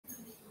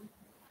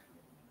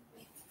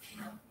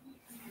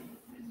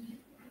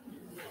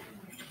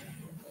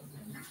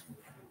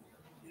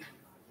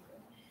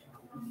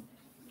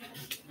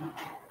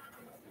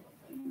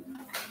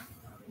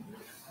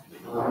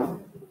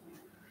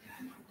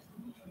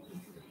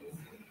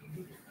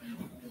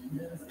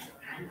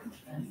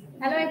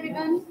Hello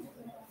everyone,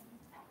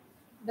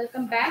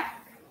 welcome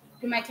back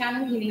to my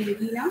channel Healing with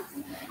Hina.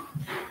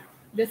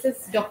 This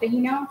is Dr.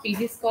 Hina,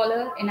 PG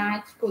Scholar,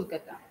 NIH,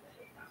 Kolkata.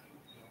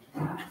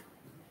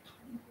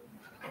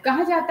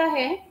 कहा जाता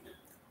है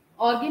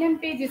ऑर्गेनम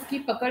पे जिसकी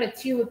पकड़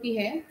अच्छी होती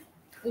है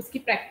उसकी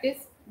प्रैक्टिस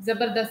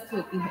ज़बरदस्त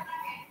होती है।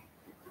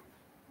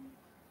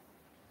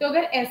 तो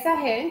अगर ऐसा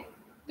है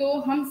तो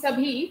हम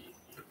सभी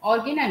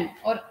ऑर्गेनम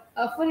और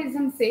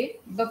अफोरिज्म से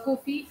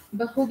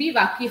बखूबी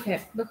वाकिफ है,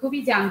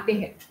 बखूबी जानते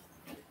हैं।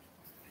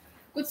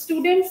 कुछ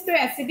स्टूडेंट्स तो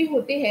ऐसे भी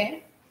होते हैं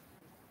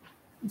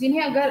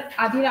जिन्हें अगर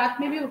आधी रात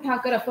में भी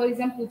उठाकर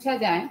अफोरिज्म पूछा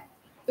जाए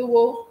तो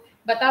वो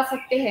बता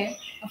सकते हैं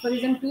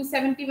अफोरिज्म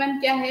 271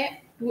 क्या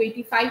है,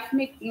 285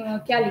 में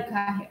क्या लिखा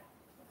है।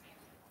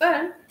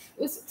 पर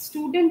उस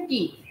स्टूडेंट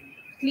की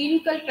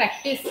क्लिनिकल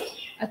प्रैक्टिस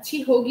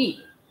अच्छी होगी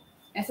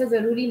ऐसा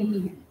ज़रूरी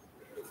नहीं है।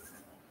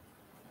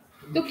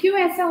 तो क्यों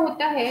ऐसा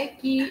होता है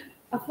कि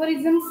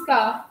अफोरिज्म्स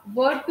का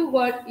वर्ड टू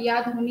वर्ड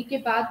याद होने के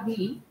बाद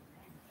भी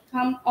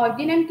हम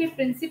ऑर्गेनम के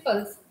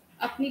प्रिंसिपल्स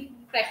अपनी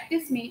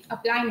प्रैक्टिस में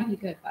अप्लाई नहीं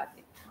कर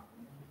पाते।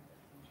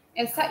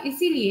 ऐसा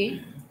इसीलिए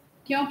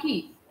क्योंकि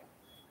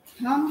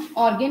हम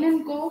ऑर्गेनम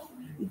को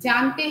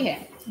जानते हैं,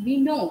 we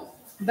know,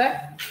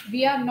 but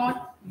we are not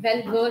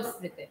well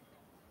versed with it.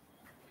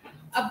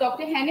 अब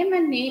डॉक्टर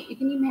हैनेमन ने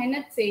इतनी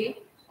मेहनत से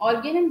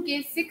ऑर्गेनम के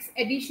 6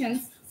 एडिशंस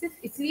सिर्फ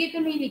इसलिए तो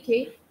नहीं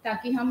लिखे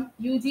ताकि हम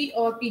यूजी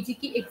और पीजी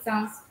की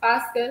एग्जाम्स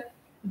पास कर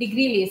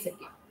डिग्री ले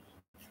सके।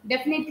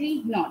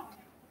 Definitely not.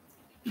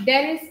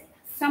 There is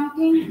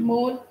something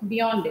more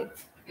beyond it,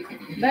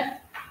 but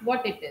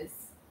what it is,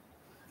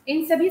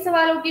 इन सभी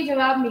सवालों के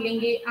जवाब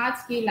मिलेंगे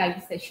आज के लाइव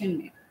सेशन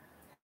में।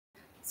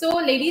 So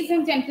ladies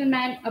and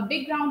gentleman, a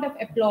big round of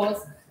applause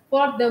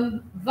for the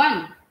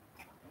one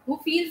who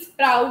feels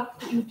proud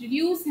to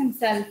introduce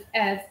himself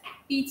as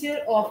teacher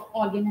of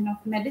Organon of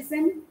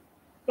Medicine,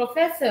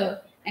 professor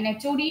and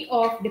HOD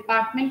of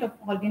Department of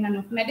Organon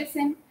of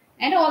Medicine,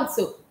 and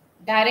also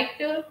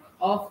director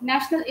of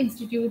National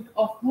Institute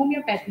of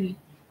Homeopathy,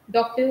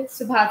 Dr.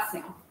 Subhas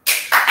Singh.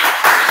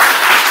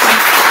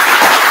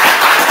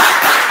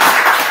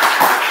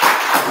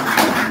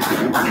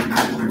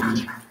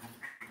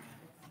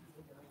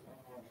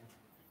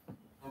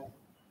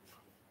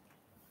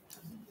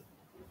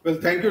 Well,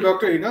 thank you,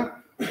 Dr.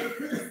 Hina.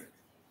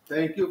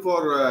 Thank you for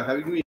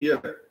having me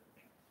here.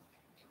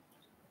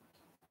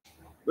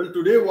 Well,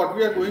 today what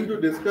we are going to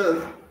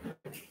discuss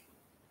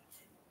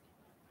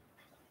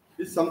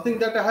is something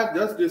that I have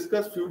just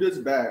discussed few days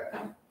back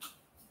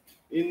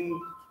in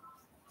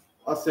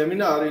a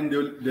seminar in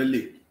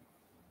Delhi.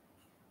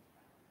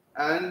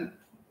 And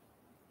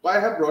why I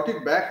have brought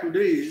it back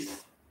today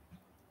is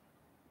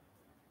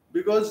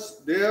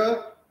because there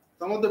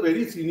some of the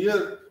very senior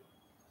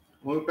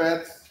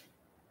homeopaths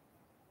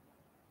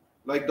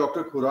like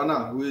Dr.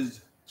 Khurana, who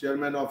is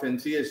chairman of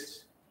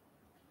NCH,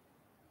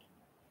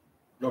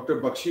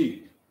 Dr.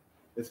 Bakshi,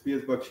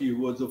 SPS Bakshi,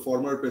 who was the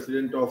former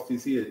president of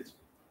CCH,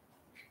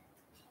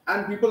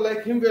 and people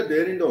like him were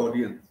there in the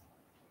audience.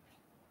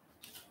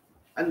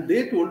 And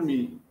they told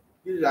me,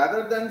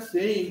 rather than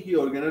saying that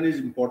organon is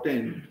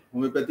important,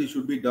 homeopathy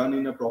should be done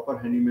in a proper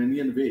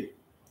Hahnemanian way,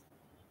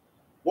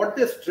 what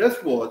they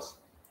stressed was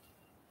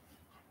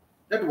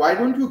that why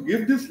don't you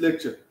give this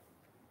lecture?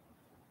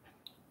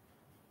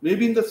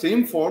 Maybe in the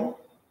same form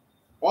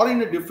or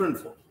in a different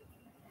form,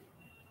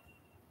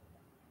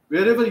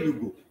 wherever you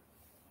go.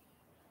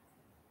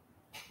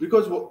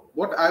 Because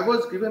what I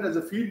was given as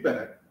a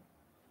feedback,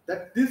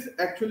 that this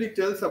actually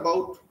tells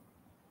about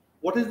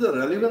what is the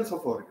relevance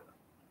of organon,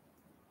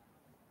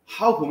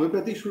 how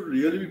homeopathy should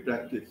really be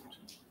practiced.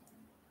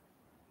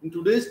 In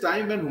today's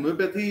time when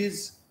homeopathy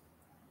is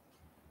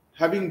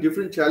having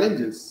different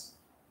challenges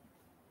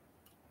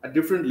at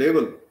different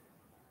level,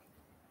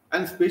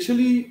 and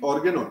especially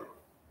organon,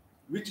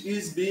 which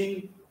is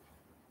being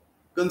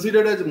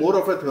considered as more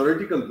of a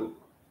theoretical book,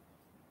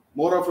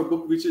 more of a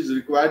book which is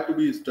required to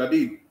be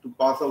studied to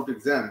pass out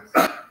exams.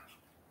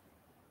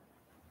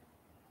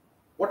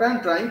 What I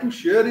am trying to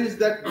share is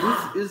that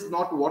this is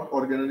not what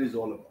organon is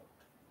all about.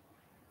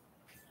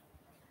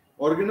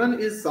 Organon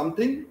is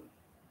something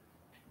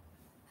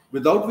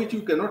without which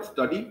you cannot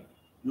study,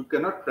 you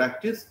cannot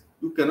practice,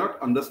 you cannot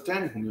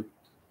understand homeopathy.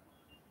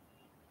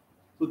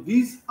 So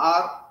these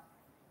are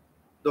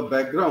the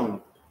background.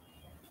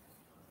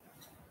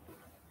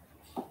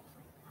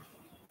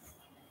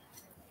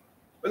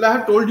 Well, I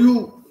have told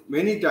you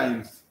many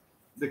times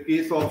the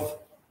case of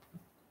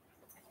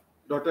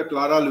Dr.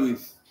 Clara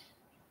Lewis.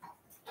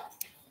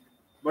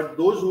 But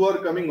those who are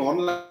coming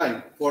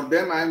online, for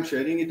them I am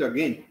sharing it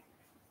again.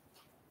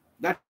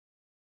 That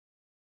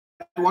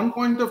at one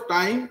point of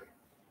time,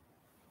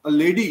 a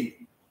young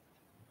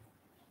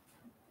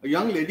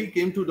lady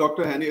came to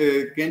Dr.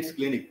 Kent's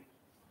clinic.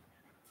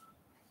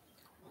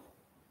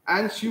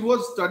 And she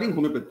was studying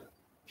homeopathy.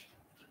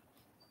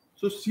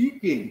 So she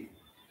came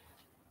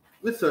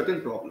with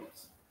certain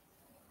problems.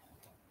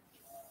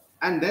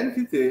 And then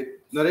she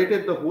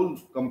narrated the whole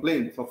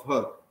complaints of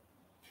her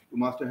to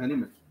Master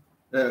Hahnemann,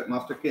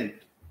 Master Kent.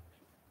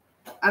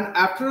 And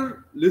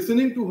after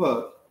listening to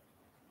her,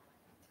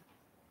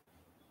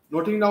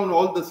 noting down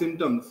all the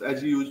symptoms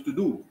as he used to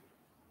do.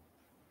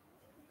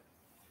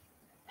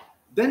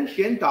 Then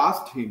Kent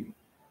asked him,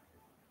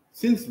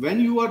 since when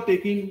you are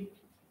taking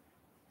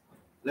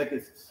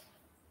lachesis?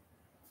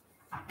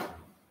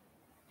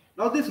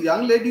 Now this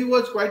young lady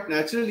was quite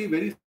naturally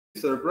very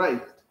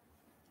surprised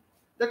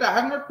that I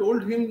have not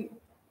told him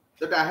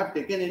that I have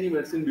taken any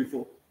medicine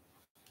before.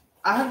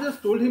 I have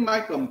just told him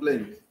my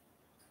complaints.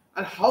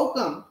 And how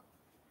come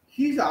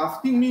he is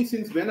asking me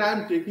since when I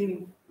am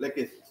taking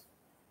lachesis?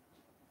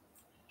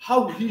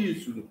 How he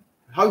used to know,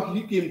 how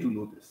he came to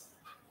know this.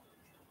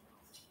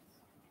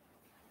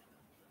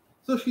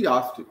 So she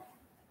asked him.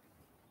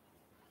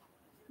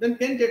 Then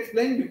Kent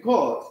explained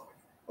because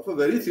of a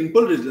very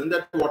simple reason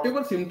that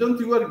whatever symptoms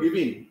you are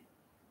giving,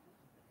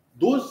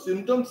 those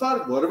symptoms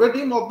are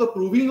verbatim of the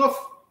proving of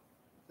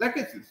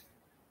lachesis.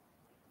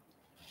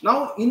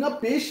 Now, in a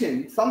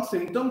patient, some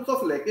symptoms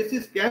of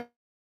lachesis can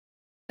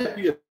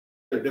appear,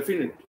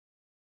 definitely.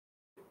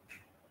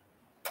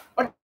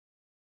 But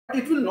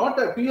it will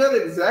not appear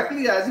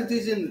exactly as it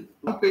is in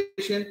one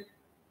patient.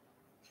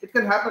 It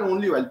can happen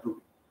only while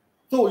proving.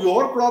 So,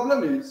 your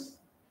problem is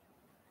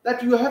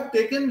that you have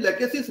taken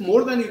lachesis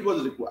more than it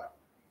was required.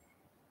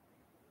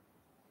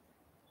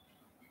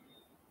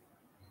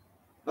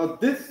 Now,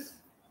 this,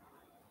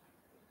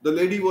 the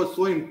lady was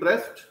so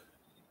impressed,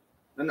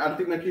 and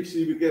ultimately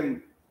she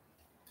became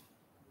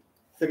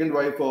second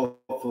wife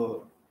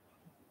of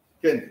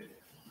Kent.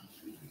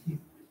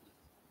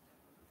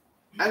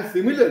 And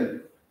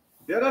similarly,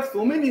 there are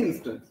so many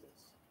instances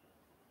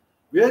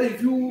where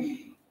if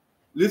you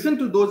listen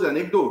to those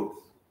anecdotes,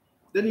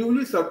 then you will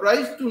be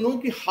surprised to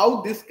know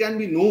how this can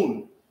be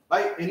known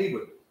by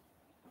anybody,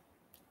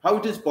 how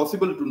it is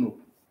possible to know.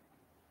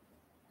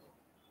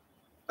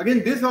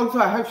 Again, this also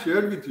I have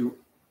shared with you.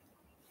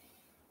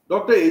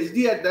 Dr.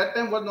 HD at that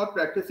time was not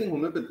practicing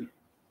homeopathy.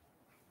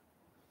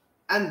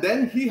 And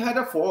then he had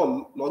a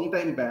fall long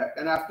time back,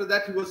 and after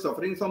that he was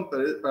suffering some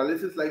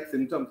paralysis-like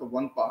symptoms of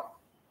one part,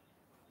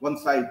 one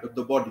side of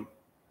the body.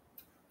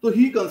 So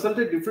he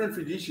consulted different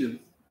physicians,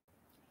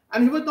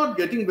 and he was not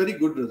getting very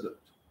good result.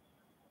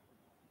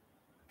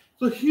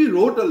 So he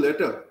wrote a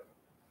letter.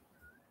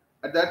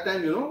 At that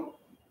time,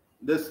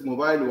 this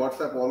mobile,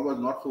 WhatsApp, all was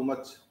not so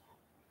much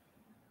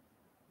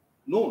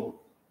known.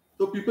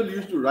 So people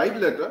used to write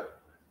letter,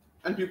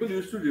 and people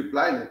used to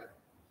reply letter.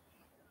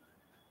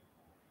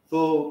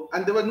 So,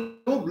 and there was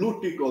no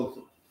blue tick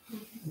also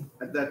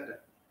at that time.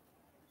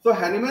 So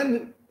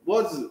Hahnemann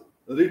was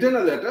written a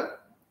letter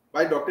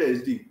by Dr.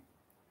 HD,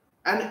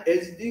 and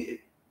HD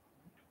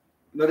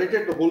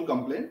narrated the whole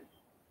complaint.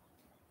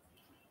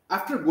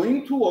 After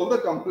going through all the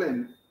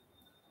complaint,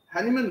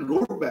 Hahnemann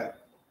wrote back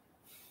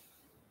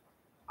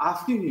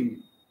asking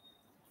him,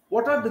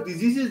 what are the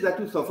diseases that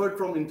you suffered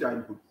from in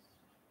childhood?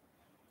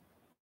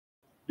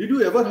 Did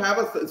you ever have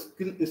a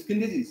skin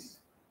disease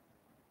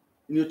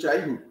in your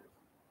childhood?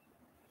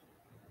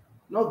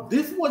 Now,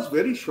 this was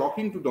very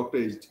shocking to Dr.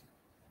 HD.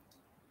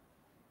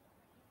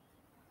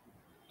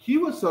 He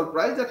was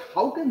surprised that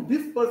how can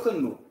this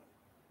person know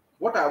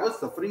what I was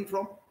suffering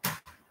from?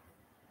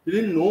 He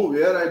didn't know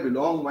where I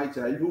belong, my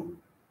childhood.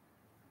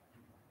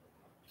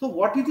 So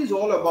what it is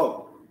all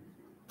about?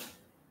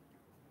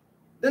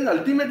 Then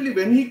ultimately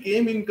when he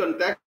came in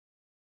contact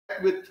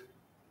with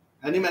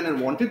Hahnemann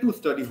and wanted to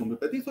study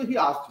homeopathy, so he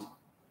asked him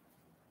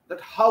that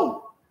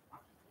how?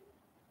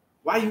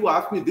 Why you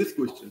ask me this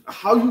question?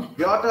 How you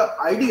got an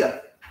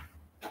idea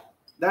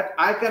that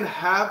I can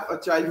have a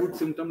childhood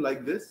symptom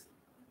like this?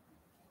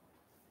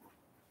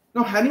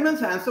 Now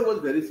Hahnemann's answer was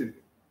very simple.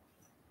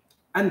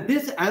 And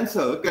this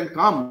answer can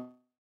come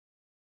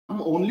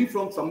only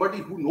from somebody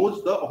who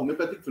knows the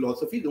homeopathic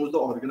philosophy, knows the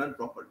organon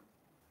properly.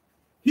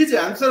 His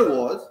answer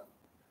was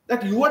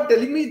that you are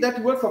telling me that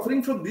you are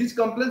suffering from these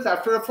complaints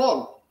after a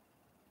fall.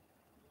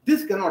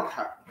 This cannot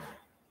happen.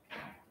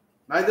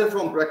 Neither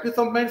from practice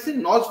of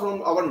medicine, nor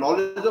from our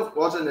knowledge of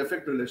cause and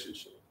effect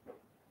relationship.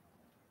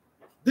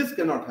 This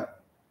cannot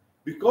happen.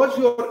 Because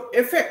your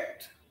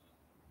effect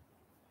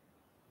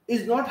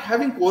is not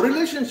having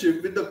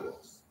correlationship with the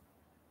cause.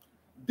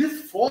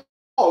 This fall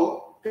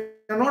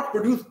cannot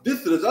produce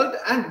this result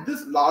and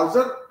this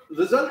larger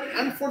result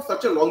and for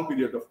such a long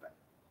period of time.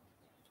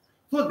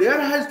 So there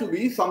has to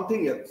be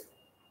something else.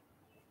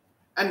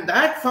 And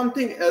that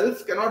something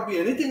else cannot be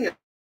anything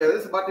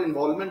else but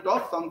involvement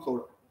of some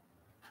sort,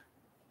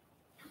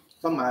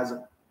 some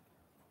miasm.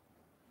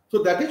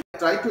 So that is, I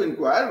tried to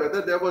inquire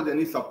whether there was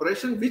any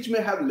suppression which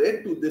may have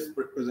led to this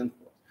present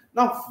cause.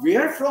 Now,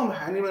 where from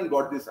Hahnemann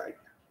got this idea?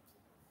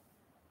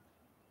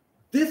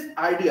 This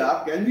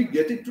idea, can we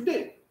get it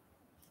today?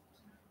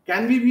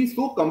 Can we be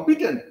so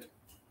competent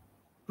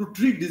to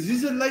treat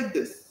diseases like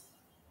this?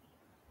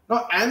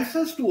 Now,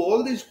 answers to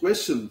all these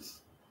questions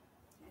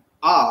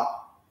are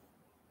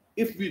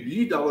if we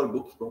read our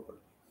books properly,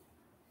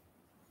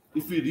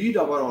 if we read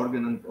our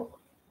organon properly.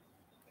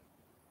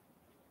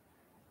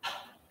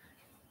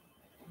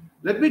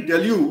 Let me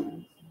tell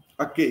you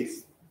a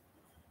case.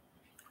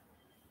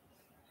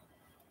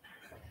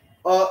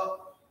 A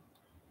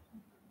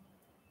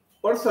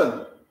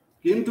person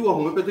came to a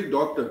homeopathic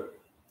doctor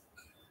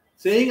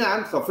saying, I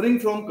am suffering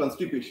from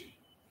constipation.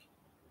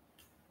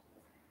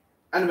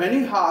 And when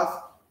he asked,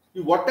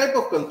 what type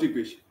of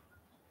constipation?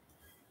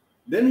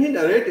 Then he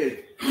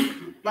narrated,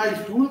 my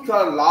stools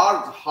are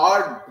large,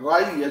 hard,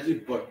 dry, as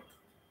if burnt.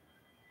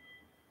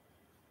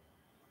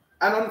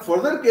 And on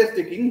further case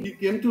taking, he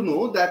came to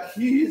know that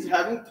he is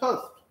having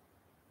thirst.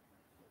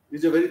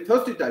 He's a very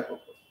thirsty type of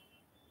person.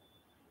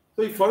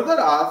 So he further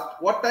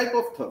asked, what type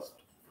of thirst?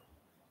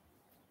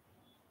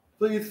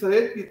 So he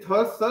said he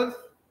thirsts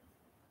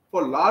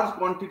for large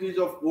quantities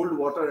of cold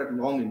water at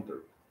long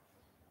intervals.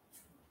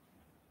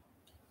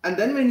 And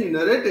then when he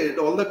narrated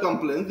all the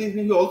complaints,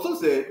 he also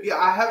said,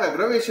 I have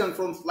aggravation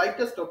from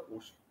slightest of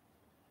motion.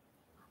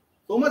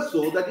 So much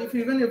so that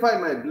even if I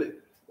might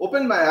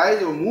open my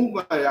eyes or move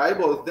my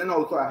eyeballs, then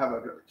also I have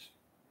aggravation.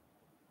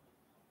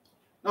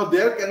 Now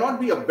there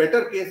cannot be a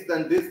better case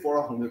than this for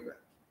a homeopath.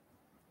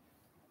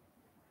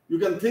 You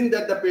can think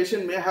that the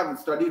patient may have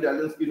studied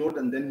Allen's keynote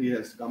and then he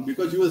has come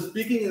because he was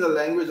speaking in the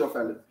language of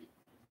Allen's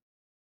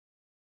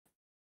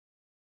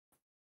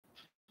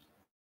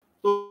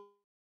keynote.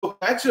 So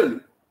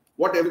naturally,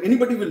 whatever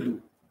anybody will do,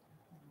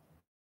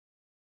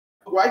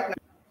 quite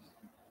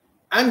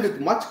and with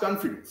much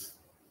confidence,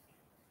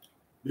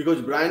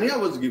 because Bryannia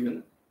was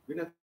given.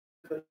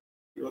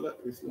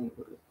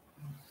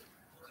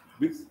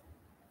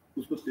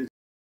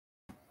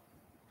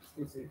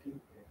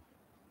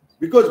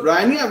 Because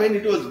Bryannia, when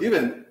it was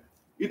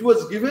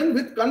given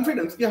with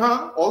confidence. Ki,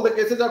 haan, all the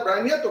cases are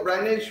Bryannia, so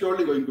Bryannia is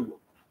surely going to go.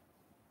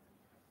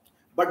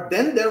 But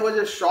then there was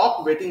a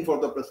shock waiting for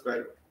the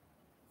prescriber.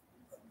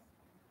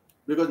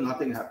 Because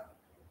nothing happened.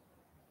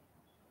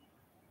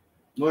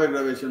 No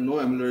aggravation, no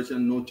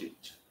amelioration, no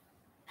change.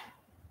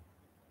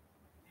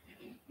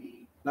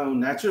 Now,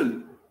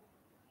 naturally,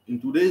 in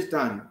today's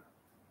time,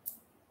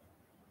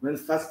 when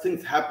such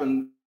things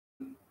happen,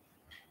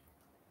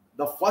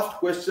 the first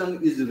question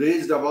is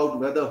raised about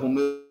whether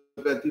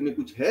homeopathy में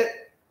कुछ है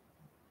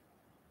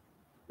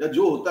या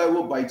जो होता है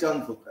वो by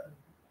chance होता है.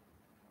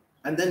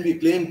 And then we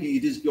claim कि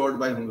it is cured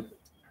by homeopathy.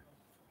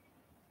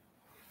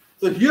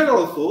 So here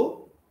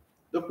also,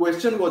 the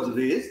question was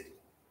raised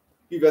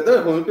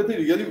whether homeopathy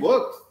really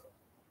works,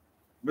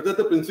 whether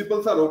the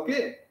principles are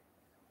okay,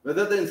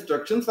 whether the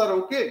instructions are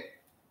okay.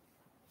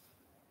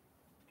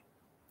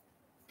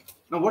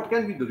 Now, what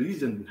can be the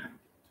reason behind it?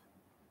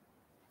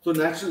 So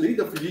naturally,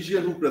 the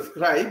physician who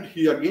prescribed,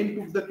 he again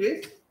took the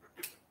case,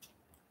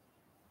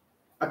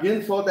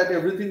 again saw that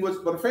everything was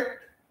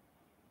perfect.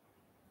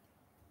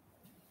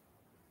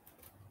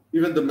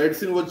 Even the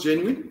medicine was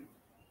genuine.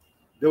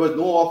 There was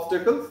no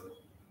obstacles,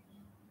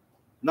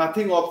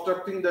 nothing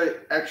obstructing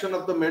the action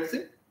of the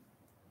medicine.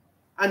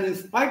 And in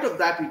spite of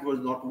that, it was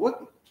not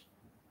working.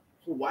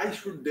 So why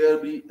should there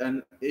be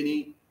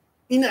any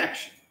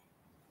inaction?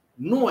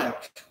 No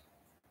action.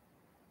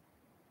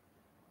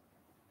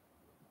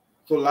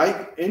 So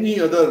like any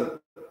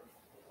other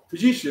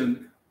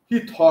physician,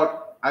 he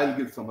thought, I'll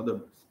give some other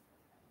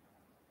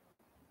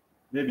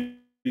medicine.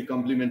 Maybe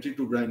complementary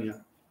to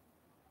Bryannia.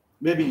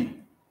 Maybe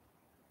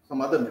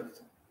some other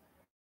medicine.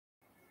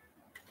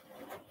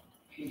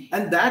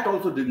 And that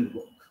also didn't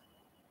work.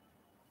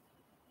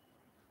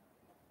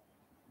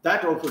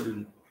 That also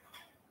didn't work.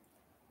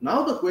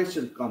 Now the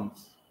question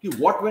comes,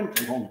 what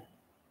went wrong?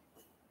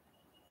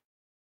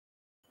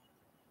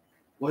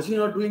 Was he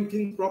not doing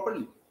things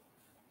properly?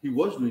 He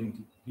was doing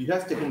things. He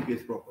has taken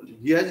case properly.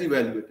 He has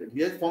evaluated.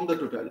 He has formed the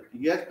totality.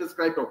 He has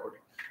prescribed properly.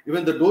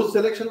 Even the dose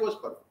selection was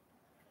perfect.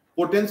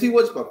 Potency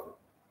was perfect.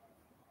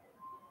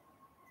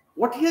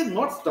 What he has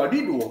not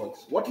studied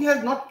was, what he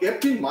has not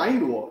kept in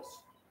mind was,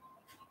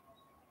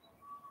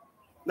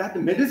 that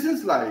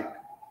medicines like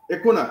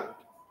Aconite,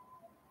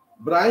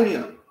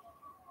 Bryannia,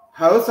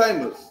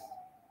 Hyoscyamus,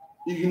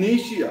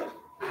 Ignatia,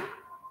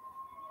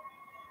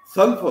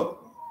 Sulfur,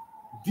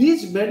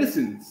 these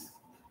medicines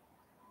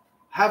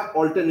have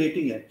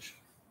alternating action.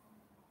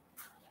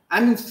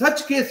 And in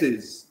such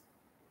cases,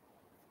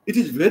 it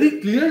is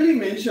very clearly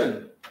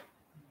mentioned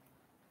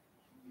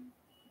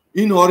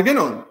in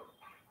Organon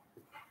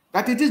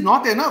that it is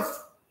not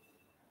enough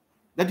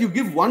that you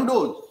give one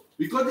dose,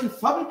 because in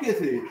some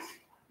cases,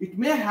 it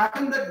may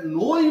happen that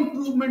no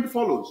improvement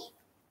follows.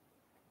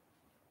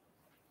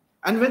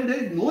 And when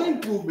there is no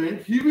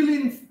improvement, he will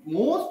in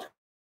most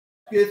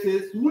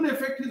cases soon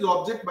affect his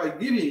object by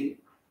giving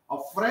a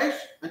fresh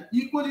and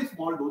equally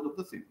small dose of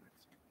the same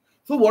medicine.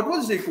 So what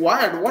was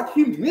required, what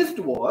he missed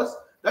was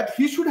that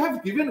he should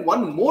have given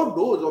one more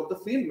dose of the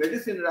same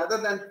medicine rather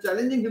than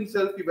challenging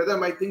himself whether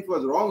my thing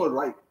was wrong or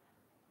right.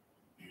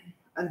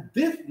 And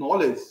this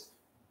knowledge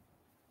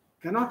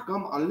cannot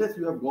come unless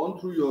you have gone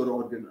through your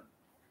Organon.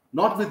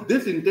 Not with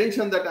this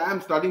intention that I am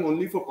studying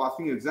only for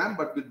passing exam,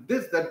 but with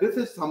this, that this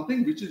is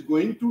something which is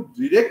going to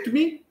direct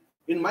me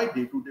in my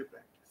day-to-day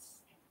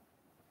practice.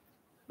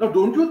 Now,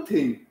 don't you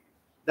think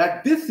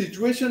that this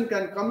situation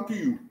can come to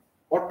you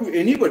or to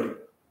anybody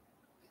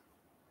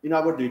in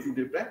our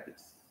day-to-day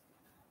practice?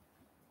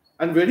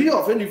 And very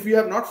often, if we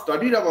have not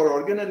studied our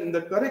Organon in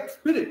the correct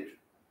spirit,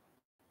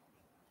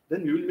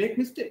 then we will make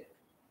mistake.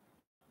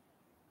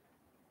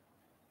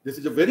 This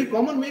is a very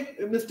common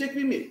mistake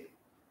we make.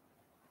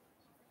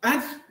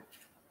 And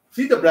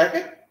see the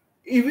bracket?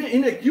 Even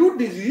in acute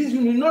disease,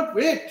 you need not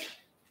wait.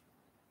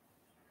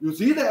 You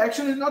see the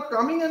action is not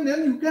coming and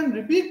then you can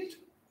repeat.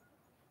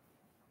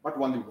 But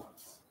only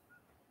once.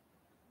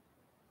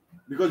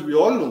 Because we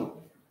all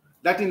know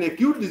that in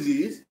acute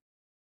disease,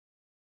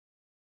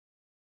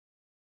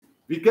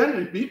 we can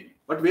repeat,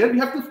 but where we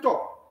have to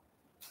stop.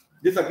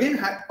 This again,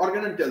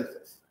 Organon tells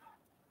us.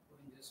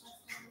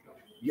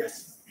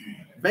 Yes.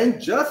 When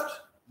just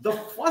the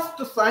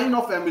first sign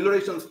of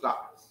amelioration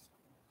starts,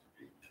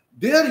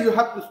 there you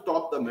have to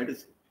stop the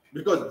medicine,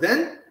 because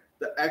then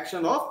the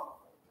action of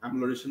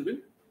amelioration will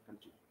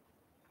continue.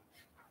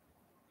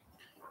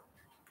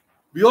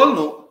 We all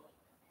know,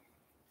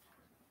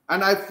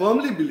 and I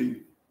firmly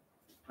believe,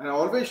 and I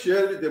always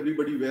share with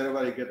everybody wherever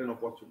I get an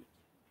opportunity,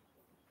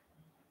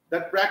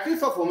 that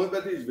practice of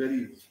homeopathy is very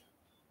easy.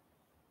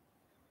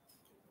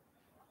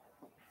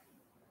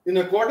 In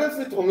accordance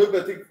with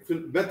homeopathic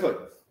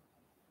methods,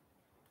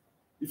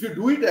 if you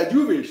do it as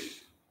you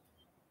wish,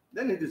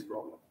 then it is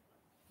problem.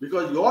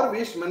 Because your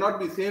wish may not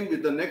be same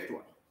with the next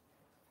one.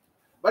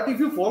 But if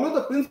you follow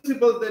the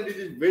principles, then it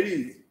is very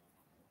easy.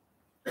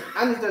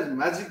 And it has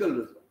magical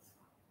results.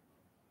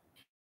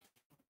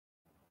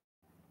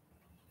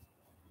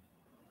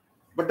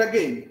 But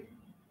again,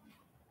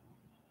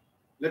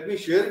 let me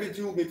share with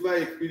you with my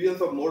experience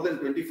of more than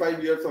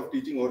 25 years of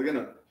teaching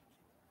Organon.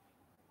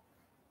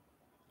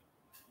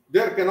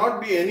 There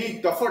cannot be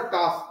any tougher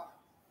task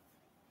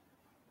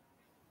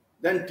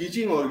than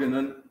teaching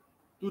Organon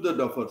to the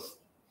duffers.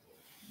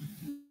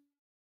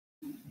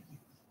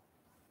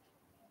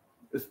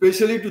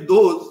 Especially to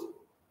those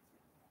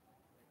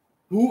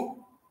who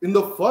in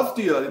the first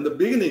year, in the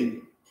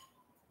beginning,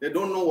 they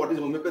don't know what is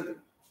homeopathy.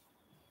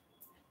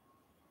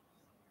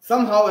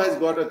 Somehow has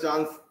got a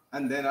chance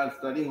and then are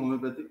studying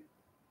homeopathy.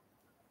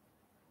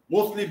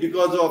 Mostly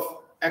because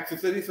of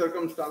accessory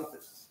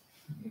circumstances.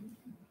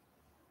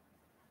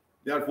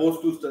 They are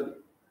forced to study.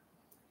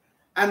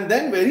 And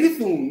then very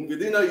soon,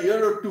 within a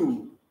year or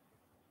two,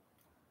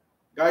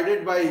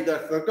 guided by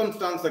the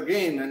circumstance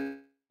again and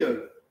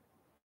year,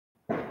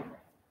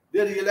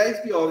 they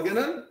realize the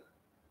Organon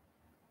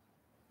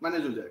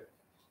manage ho jayega.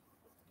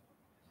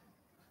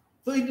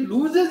 So it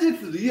loses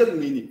its real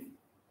meaning.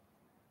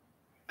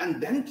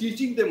 And then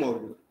teaching them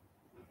Organon,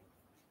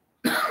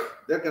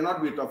 there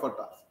cannot be a tougher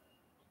task.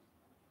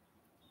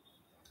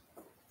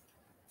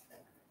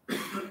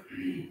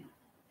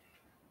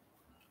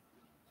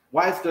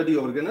 Why study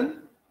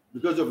Organon?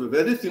 Because of a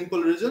very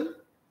simple reason,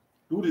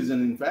 two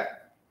reasons in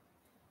fact.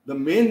 The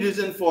main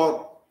reason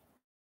for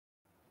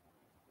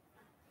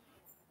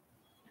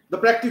the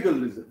practical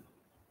reason,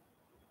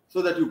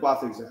 so that you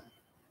pass exam.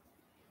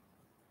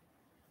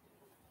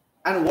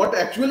 And what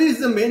actually is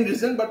the main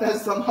reason but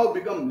has somehow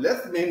become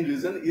less main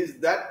reason is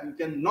that you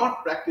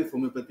cannot practice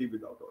homeopathy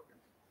without Organon.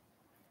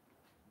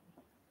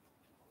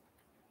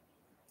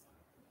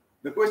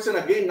 The question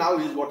again now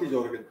is, what is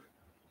Organon?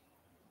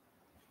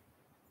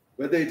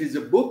 Whether it is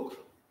a book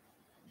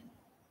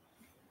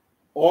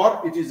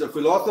or it is a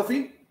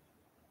philosophy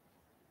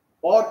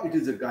or it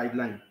is a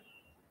guideline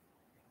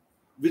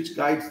which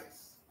guides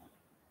us.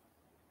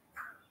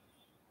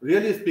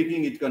 Really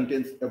speaking, it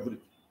contains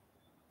everything.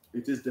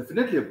 It is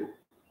definitely a book.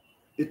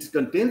 It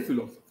contains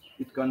philosophy.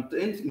 It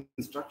contains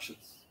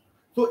instructions.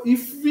 So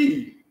if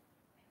we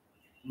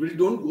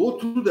don't go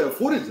through the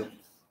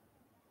aphorisms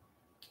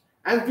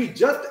and we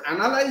just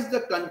analyze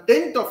the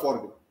content of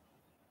Organon,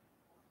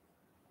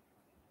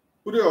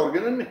 पूरे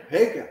Organon में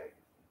है क्या?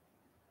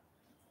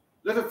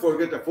 Let us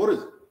forget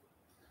aphorism.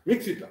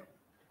 Mix it up.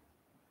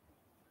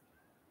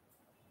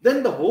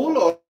 Then the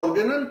whole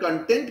Organon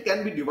content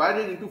can be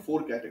divided into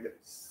 4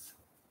 categories.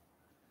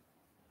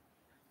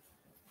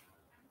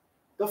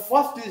 The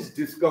first is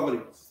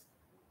discoveries,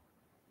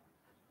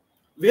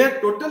 where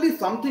totally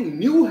something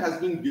new has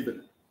been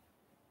given,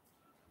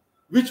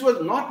 which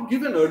was not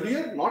given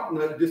earlier, not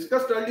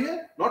discussed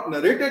earlier, not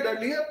narrated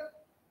earlier,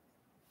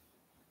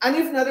 and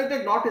if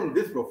narrated, not in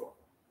this profile,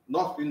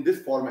 not in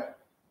this format.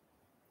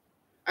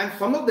 And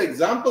some of the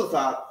examples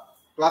are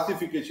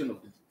classification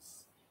of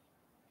disease,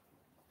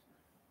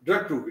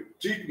 drug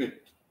treatment,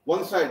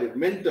 one-sided,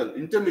 mental,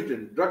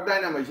 intermittent, drug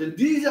dynamization.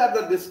 These are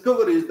the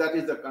discoveries that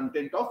is the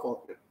content of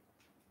Organon.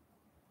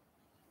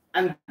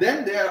 And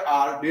then there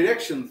are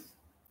directions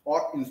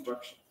or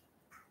instructions.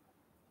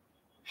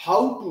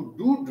 How to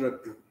do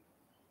drug treatment,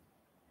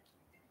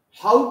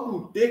 how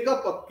to take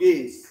up a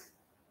case,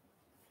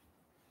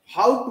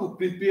 how to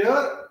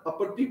prepare a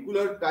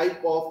particular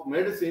type of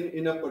medicine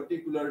in a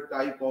particular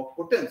type of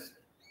potency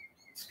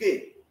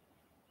scale.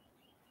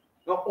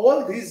 Now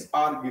all these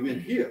are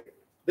given here.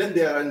 Then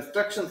there are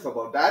instructions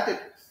about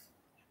dietetics,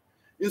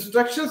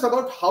 instructions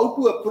about how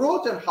to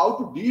approach and how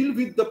to deal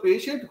with the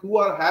patient who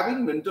are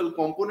having mental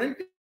component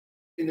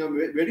in a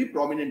very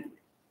prominent way.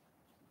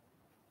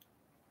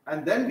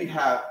 And then we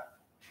have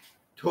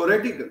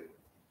theoretical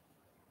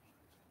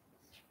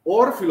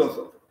or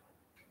philosophical,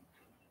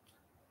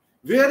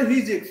 where he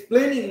is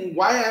explaining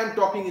why I am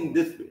talking in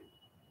this way.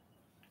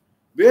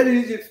 where he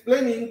is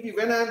explaining that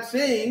when I am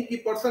saying the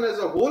person as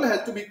a whole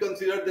has to be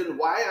considered, then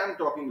why I am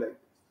talking like this?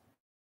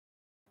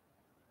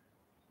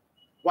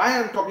 Why I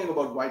am talking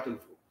about vital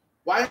force?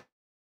 Why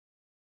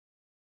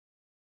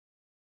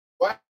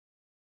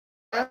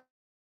I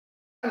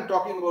am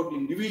talking about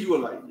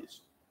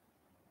individualization?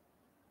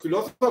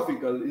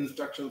 Philosophical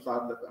instructions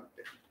are the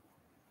content.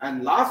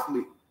 And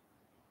lastly,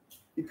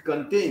 it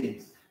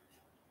contains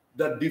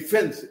the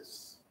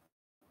defenses.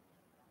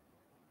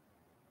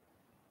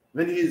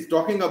 When he is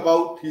talking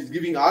about, he is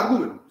giving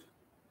argument.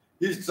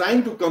 He is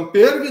trying to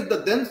compare with the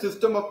then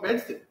system of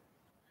medicine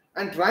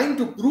and trying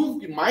to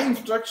prove my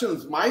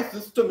instructions, my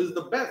system is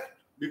the best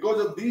because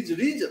of these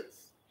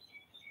reasons.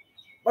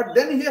 But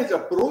then he has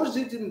approached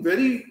it in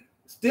very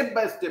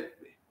step-by-step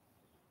way.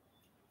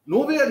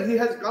 Nowhere he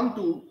has come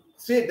to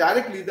say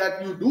directly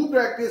that you do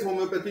practice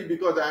homeopathy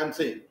because I am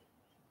saying.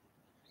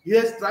 He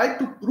has tried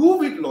to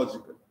prove it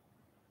logically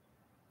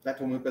that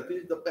homeopathy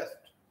is the best.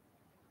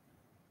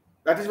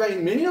 That is why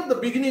in many of the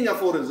beginning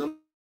aphorisms,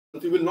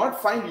 you will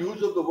not find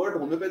use of the word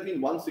homeopathy in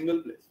one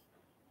single place.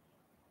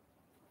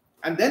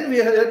 And then he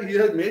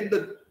has made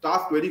the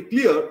task very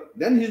clear.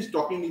 Then he is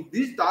talking, if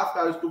these tasks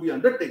are to be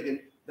undertaken,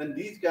 then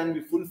these can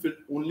be fulfilled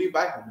only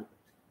by homeopathy.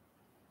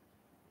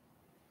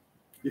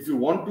 If you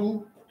want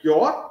to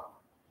cure,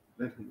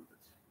 then homeopathy.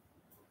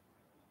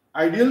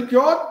 Ideal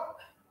cure,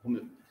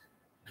 homeopathy.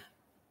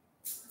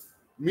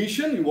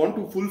 Mission, you want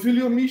to fulfill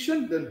your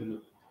mission, then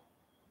homeopathy.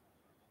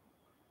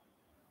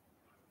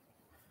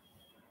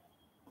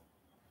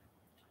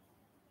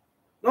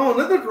 Now,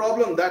 another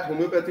problem that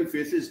homeopathy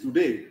faces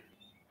today,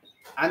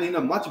 and in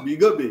a much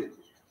bigger way,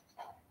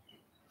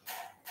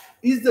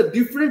 is the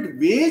different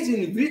ways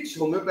in which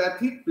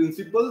homeopathic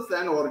principles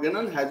and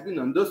organon has been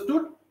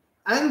understood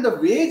and the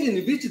ways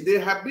in which they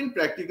have been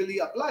practically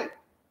applied.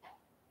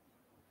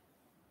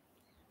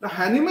 Now,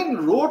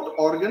 Hahnemann wrote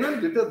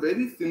organon with a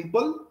very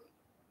simple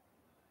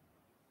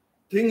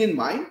thing in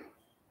mind,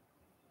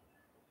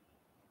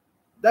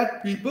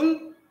 that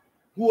people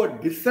who are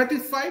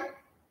dissatisfied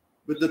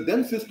with the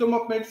then system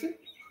of medicine,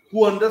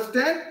 who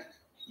understand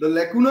the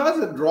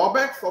lacunas and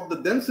drawbacks of the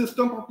then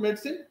system of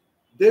medicine,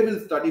 they will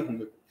study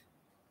homeopathy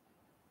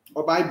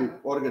or my book,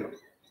 Organon.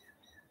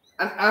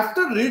 And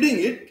after reading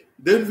it,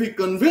 they will be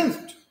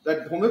convinced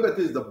that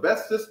homeopathy is the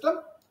best system,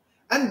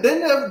 and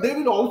then they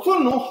will also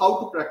know how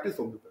to practice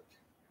homeopathy.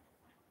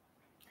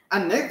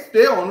 And next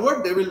day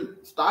onward, they will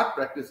start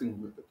practicing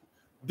homeopathy.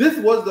 This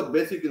was the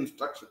basic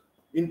instruction,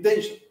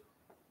 intention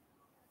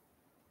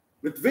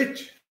with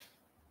which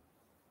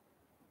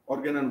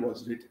Organon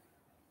was written.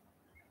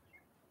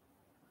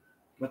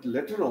 But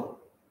later on,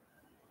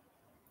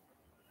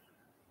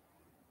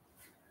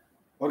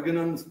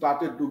 Organon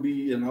started to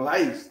be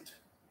analyzed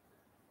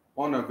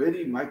on a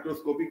very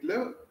microscopic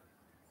level.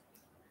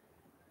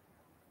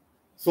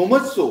 So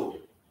much so,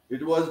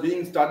 it was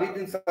being studied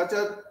in such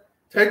a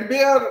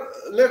threadbare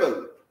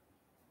level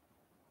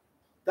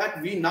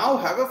that we now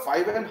have a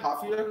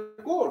 5.5-year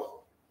course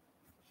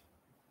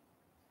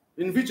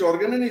in which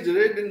Organon is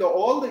read in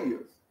all the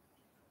years.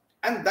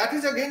 And that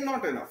is again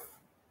not enough.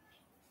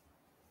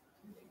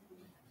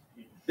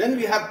 Then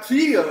we have 3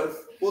 years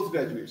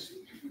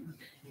post-graduation,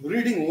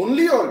 reading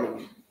only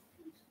Organon.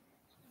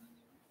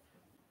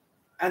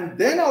 And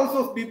then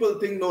also people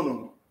think,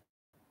 no,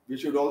 we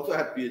should also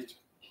have PhD.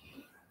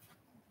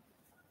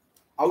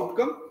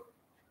 Outcome,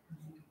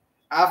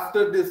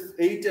 after this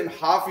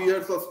 8.5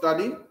 years of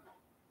studying,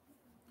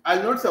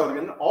 I'll not say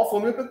Organon, of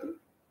homeopathy,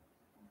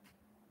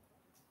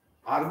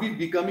 are we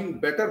becoming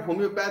better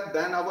homeopath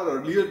than our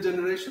earlier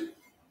generation?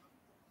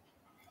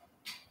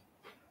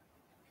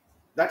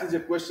 That is a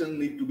question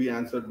need to be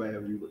answered by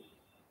everybody,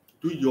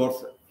 to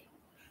yourself.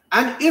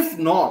 And if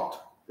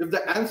not, if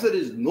the answer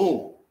is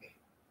no,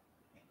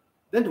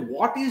 then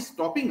what is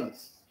stopping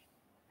us?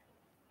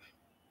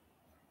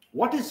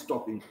 What is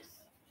stopping us?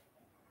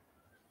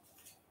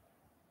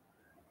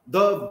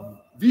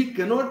 We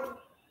cannot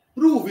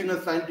prove in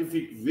a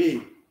scientific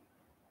way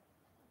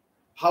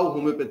how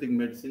homeopathic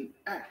medicine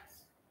acts.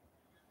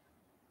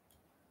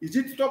 Is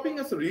it stopping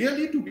us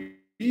really to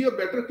be a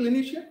better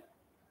clinician?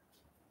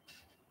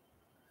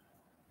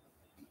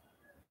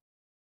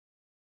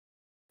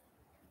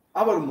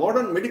 Our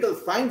modern medical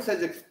science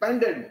has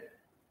expanded,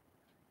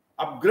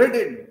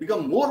 upgraded,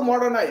 become more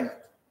modernized.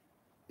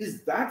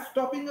 Is that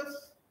stopping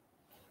us?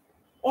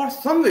 Or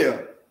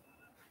somewhere,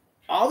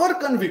 our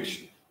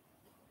conviction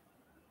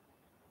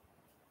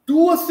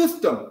to a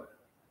system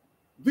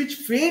which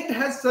fate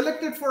has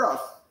selected for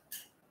us,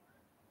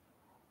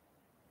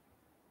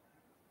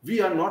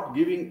 we are not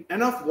giving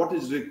enough what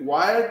is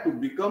required to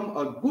become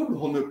a good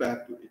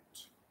homeopath to it.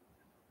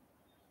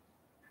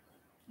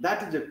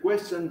 That is a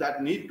question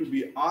that needs to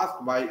be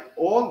asked by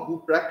all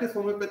who practice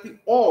homeopathy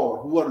or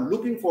who are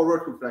looking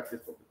forward to practice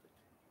homeopathy.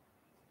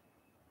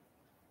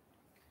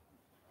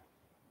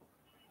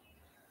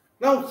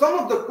 Now, some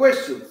of the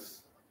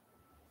questions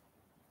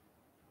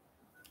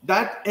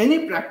that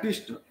any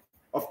practitioner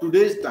of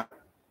today's time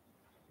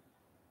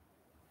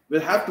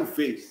will have to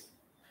face.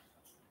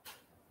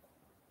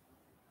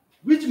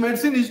 Which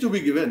medicine is to be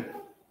given?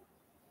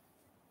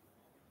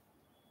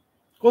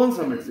 कौन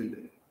सा medicine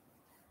दें?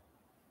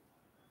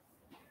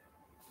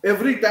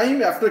 Every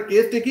time after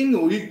case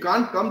taking, we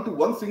can't come to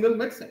one single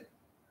medicine.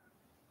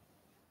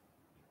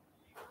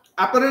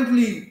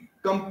 Apparently,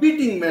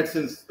 competing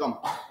medicines come.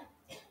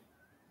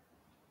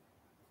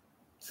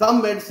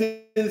 Some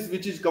medicines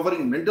which is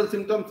covering mental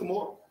symptoms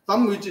more,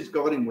 some which is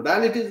covering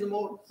modalities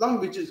more,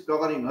 some which is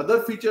covering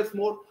other features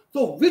more.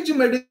 So which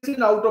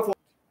medicine out of all?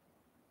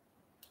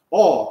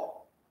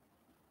 Or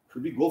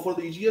should we go for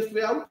the easiest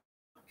way out?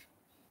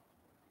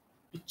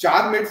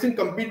 चार medicine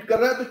compete कर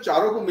रहा है तो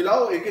चारों को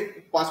मिलाओ, एक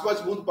एक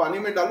 5-5 बूंद पानी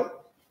में डालो,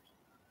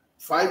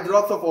 5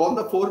 drops of all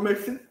the 4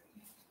 medicines.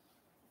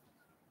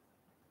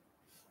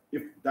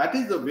 If that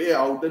is the way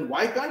out, then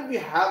why can't we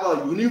have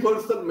a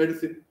universal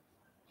medicine?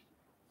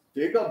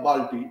 Take a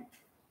balti,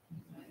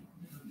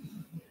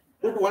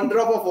 put 1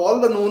 drop of all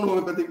the known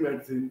homeopathic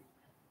medicine,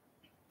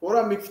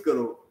 थोड़ा mix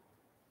करो,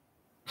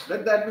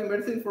 let that be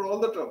medicine for all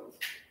the troubles.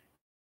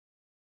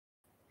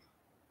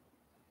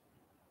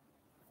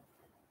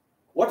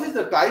 What is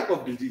the type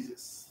of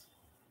diseases?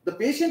 The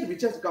patient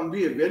which has come,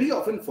 we very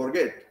often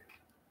forget.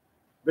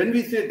 When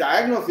we say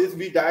diagnosis,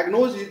 we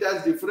diagnose it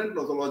as different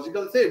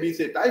nosological say. We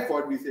say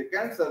typhoid, we say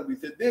cancer, we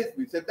say this,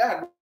 we say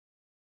that.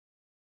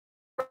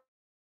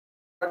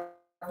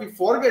 We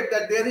forget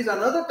that there is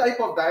another type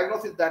of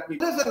diagnosis that we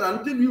do. And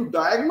until you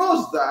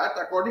diagnose that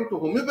according to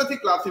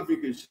homeopathic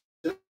classification,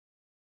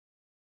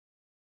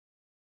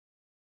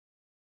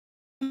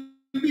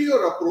 will be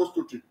your approach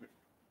to treatment.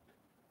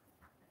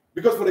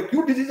 Because for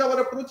acute disease,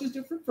 our approach is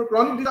different. For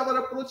chronic disease, our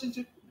approach is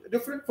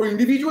different. For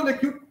individual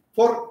acute,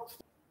 for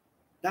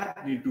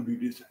that need to be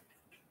decided.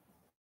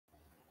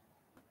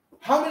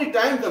 How many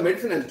times the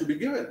medicine has to be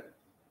given?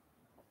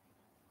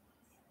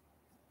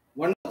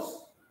 One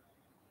dose?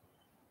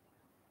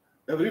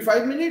 Every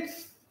 5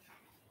 minutes?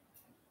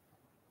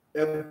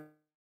 Every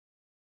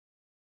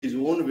his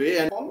own way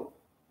and follow.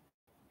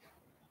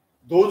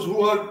 Those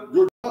who are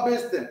जो डब्बा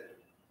बेचते हैं,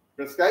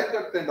 prescribe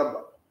करते हैं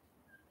डब्बा,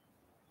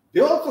 they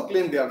also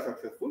claim they are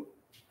successful.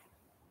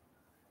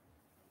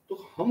 तो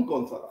हम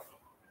कौन सा रहा?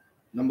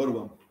 Number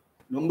 1.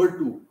 Number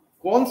 2,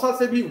 कौन सा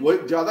से भी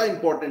ज्यादा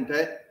important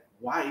है?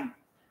 Why?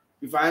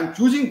 If I am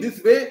choosing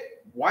this way,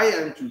 why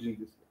I am choosing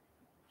this way?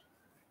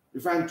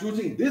 If I am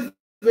choosing this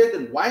way,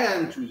 then why I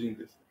am choosing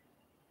this way?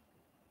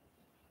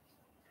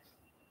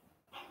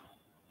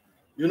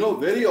 You know,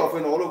 very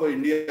often all over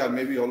India,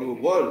 maybe all over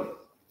the world,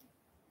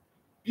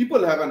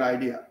 people have an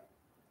idea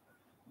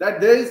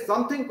that there is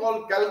something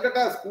called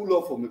Kolkata School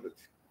of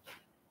Homeopathy,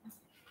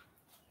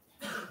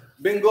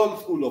 Bengal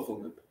School of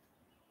Homeopathy,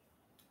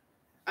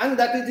 and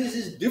that it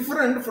is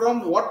different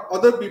from what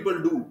other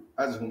people do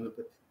as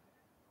homeopathy.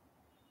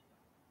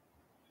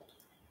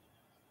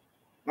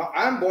 Now,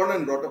 I am born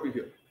and brought up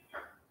here,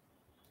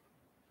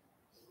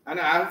 and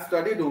I have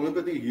studied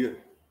homeopathy here,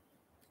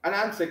 and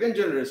I am second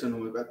generation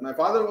homeopath. My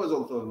father was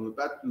also a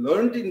homeopath,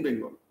 learned in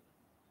Bengal,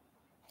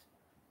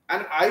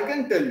 and I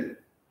can tell you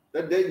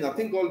that there is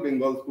nothing called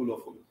Bengal School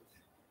of Homeopathy.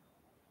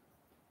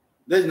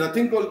 There is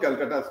nothing called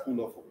Calcutta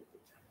School of Homeopathy.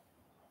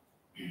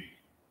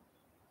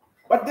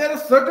 But there are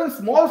certain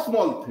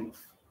small things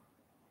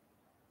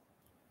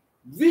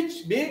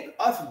which make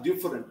us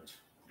different.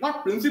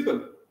 Not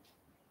principle.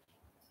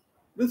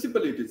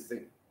 Principle it is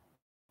same.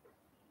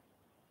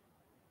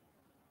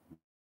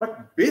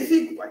 But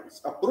basic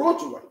wise,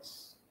 approach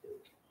wise,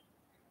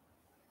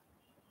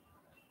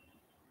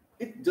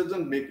 it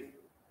doesn't make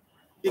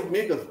it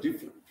makes us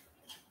different.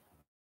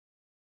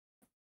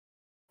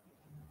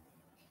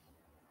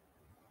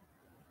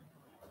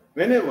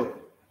 Whenever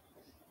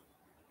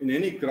in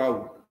any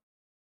crowd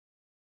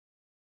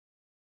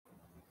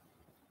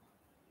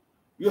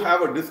you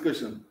have a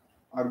discussion,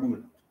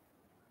 argument,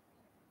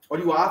 or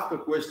you ask a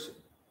question,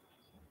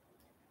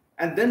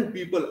 and then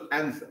people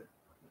answer,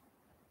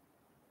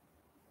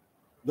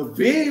 the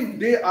way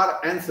they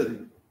are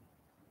answering,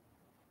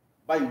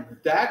 by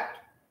that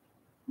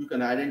you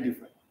can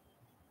identify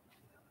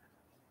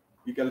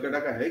ये कलकत्ता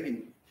का है कि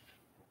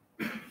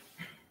नहीं.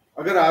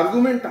 अगर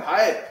argument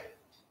है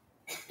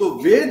तो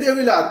वे they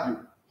will argue,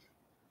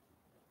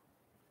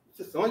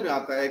 इससे समझ में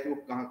आता है कि वो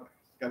कहां का है,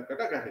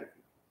 कलकत्ता का है.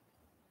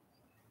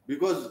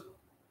 Because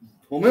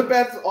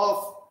homeopaths of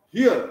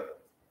here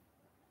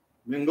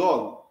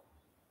Bengal,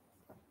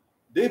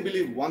 they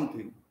believe one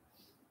thing,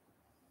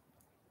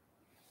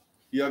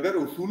 कि अगर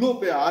उसूलों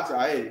पे आंच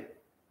आए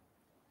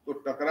तो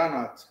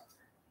टकराना अच्छा.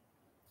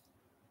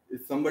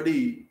 If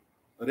somebody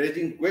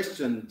raising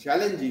question,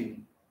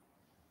 challenging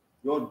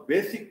your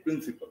basic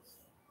principles,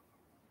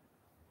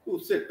 तो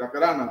उससे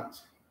टकराना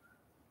अच्छा.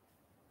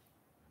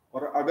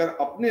 और अगर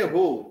अपने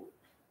हो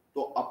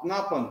तो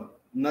अपनापन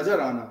नजर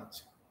आना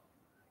अच्छा.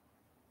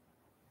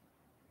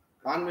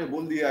 कान में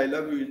बोल दिया I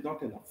love you is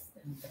not enough.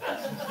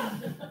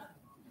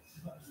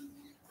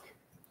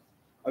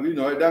 अभी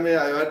नोएडा में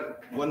आई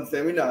हैड वन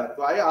सेमिनार,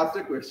 तो I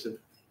asked a question.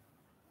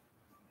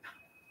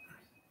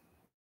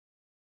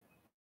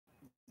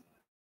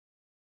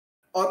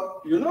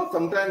 Or, you know,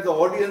 sometimes the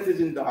audience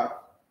is in dark,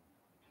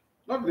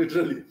 not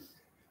literally,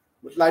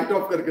 but light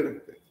off करके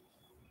रखते हैं.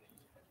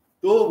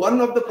 So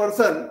one of the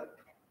person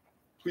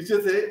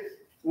पीछे से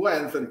वो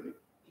answer की,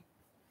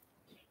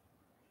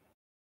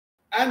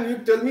 and you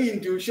tell me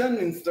intuition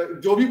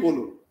जो भी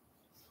बोलो,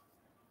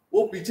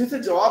 वो पीछे से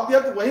जवाब दिया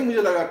तो वही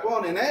मुझे लगा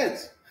कौन NIH।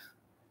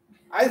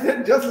 I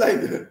said just like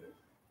that,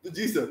 तो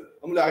जी सर,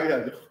 हम लोग आगे आ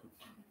जाओ,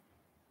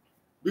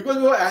 बिकॉज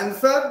वो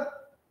आंसर,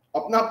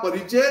 अपना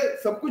परिचय,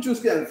 सब कुछ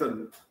उसके आंसर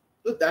में।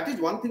 तो that is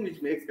one thing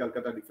which makes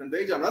Calcutta different.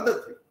 There is another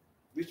thing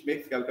which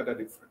makes Calcutta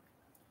different,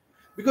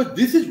 because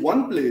this is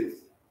one place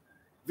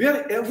where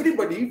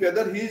everybody,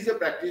 whether he is a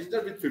practitioner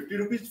with 50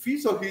 rupees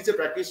fees or he is a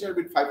practitioner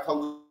with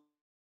 5,000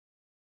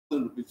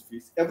 rupees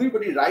fees,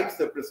 everybody writes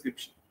a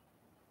prescription,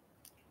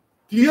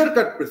 clear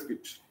cut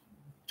prescription,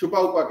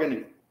 chupa upa ke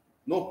nahi,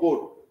 no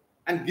code,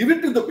 and give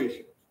it to the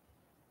patient.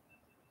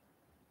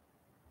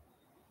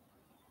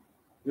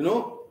 You know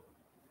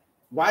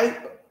why?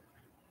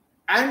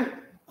 And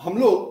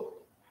hum log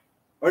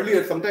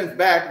earlier, sometimes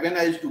back,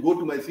 when I used to go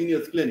to my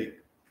senior's clinic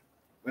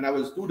when I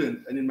was a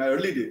student and in my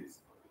early days,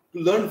 to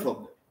learn from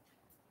them,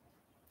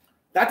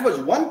 that was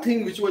one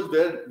thing which was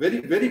very, very,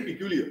 very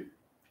peculiar,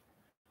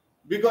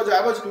 because I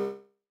was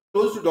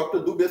close to Dr.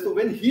 Subhas. So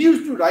when he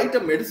used to write a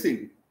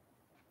medicine,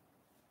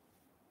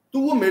 तो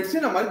वो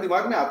medicine हमारे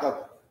दिमाग में आता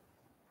था।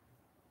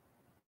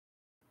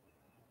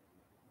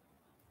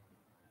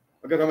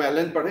 अगर हम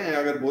Elon पढ़े हैं,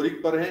 अगर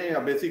बोरिक पढ़े हैं, या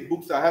basic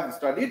books I have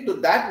studied, तो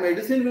that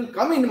medicine will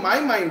come in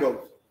my mind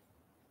also,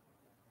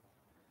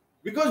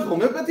 because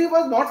homeopathy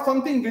was not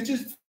something which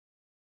is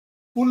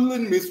full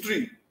in mystery,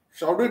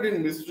 shrouded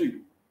in mystery.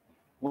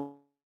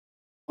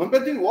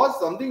 Homeopathy was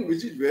something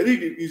which is very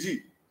easy.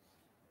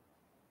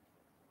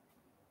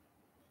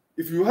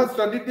 If you have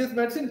studied this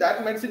medicine,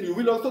 that medicine, you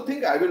will also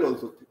think, I will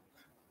also think.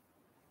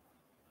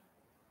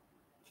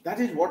 That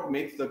is what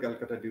makes the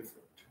Calcutta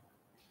different.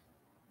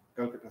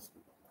 Calcutta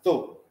school.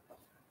 So,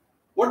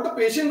 what the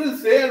patient will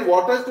say and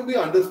what has to be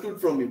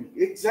understood from him.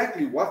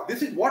 Exactly.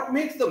 This is what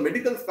makes the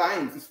medical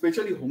science,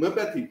 especially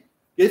homeopathy,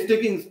 case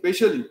taking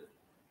especially,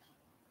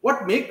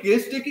 what makes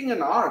case taking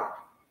an art.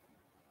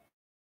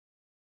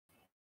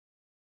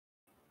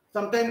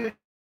 Sometimes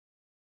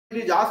it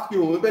is asked,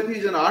 homeopathy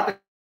is an art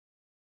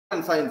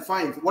and science.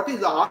 Fine. What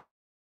is the art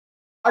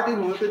in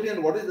homeopathy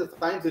and what is the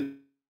science in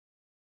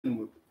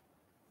homeopathy?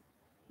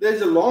 There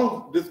is a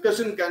long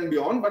discussion can be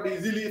on, but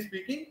easily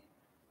speaking,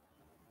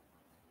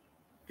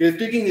 case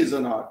taking is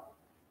an art.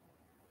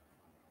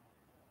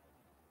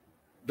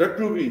 Drug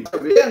proving,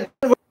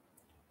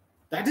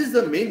 that is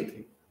the main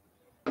thing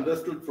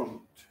understood from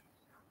it.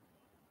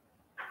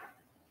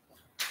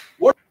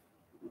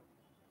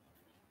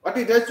 But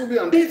it has to be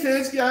understood.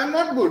 He says, I am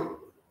not good.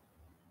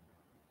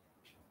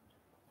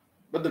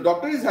 But the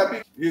doctor is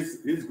happy,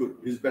 he's good,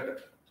 he's better.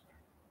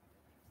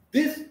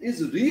 This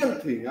is a real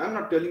thing. I'm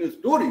not telling you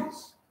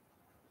stories.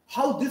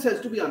 How this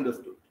has to be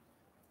understood.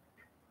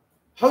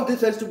 How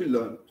this has to be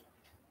learned.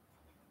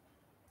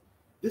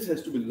 This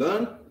has to be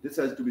learned, this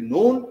has to be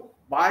known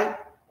by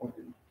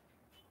Organon.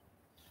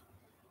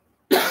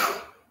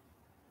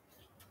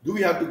 Do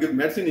we have to give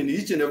medicine in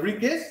each and every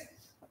case?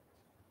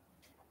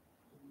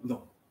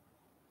 No.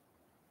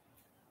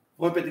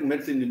 Homeopathic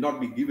medicine will not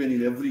be given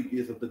in every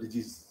case of the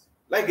disease.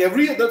 Like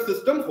every other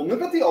system,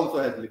 homeopathy also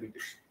has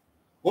limitations.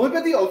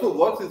 Homeopathy also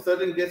works in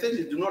certain cases,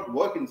 it does not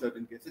work in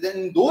certain cases.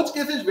 And in those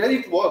cases where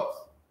it works,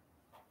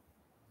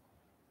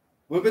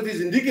 homeopathy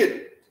is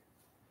indicated.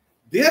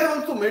 There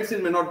also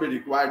medicine may not be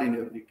required in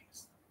every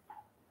case.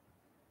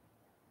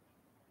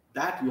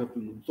 That you have to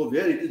know. So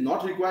where it is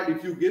not required,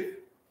 if you give,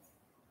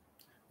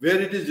 where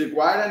it is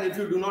required and if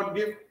you do not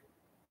give,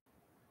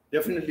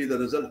 definitely the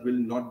result will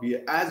not be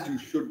as you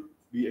should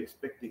be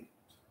expecting.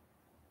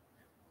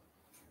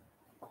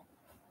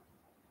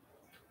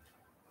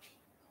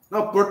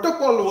 Now,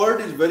 protocol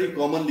word is very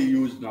commonly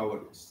used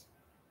nowadays.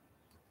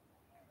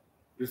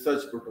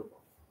 Research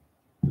protocol,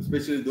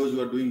 especially those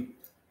who are doing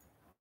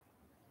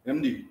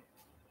MD,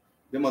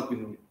 they must be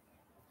knowing.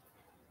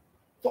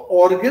 So,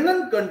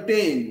 Organon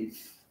contains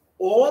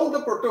all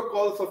the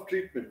protocols of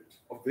treatment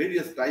of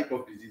various types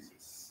of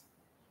diseases.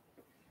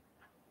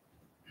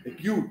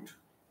 Acute,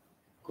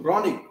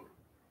 chronic,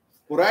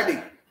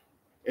 sporadic,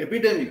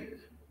 epidemic,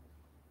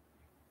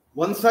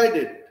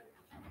 one-sided,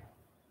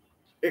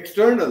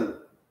 external,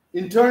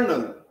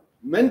 internal,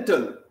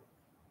 mental.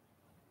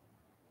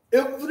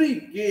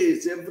 Every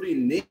case, every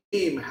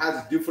name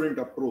has different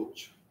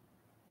approach.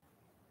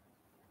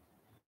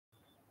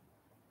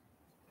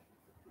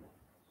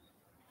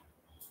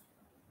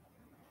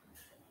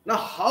 Now,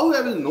 how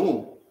I will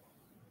know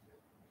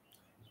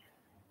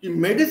कि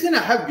medicine I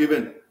have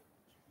given,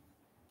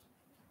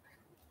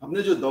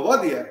 हमने जो दवा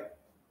दिया है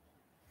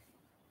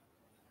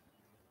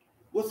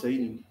वो सही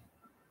नहीं.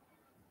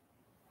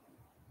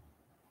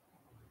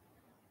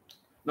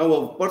 Now,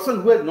 a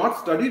person who has not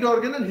studied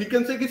Organon, he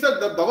can say कि सर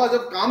दवा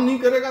जब काम नहीं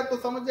करेगा तो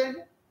समझ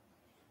जाएंगे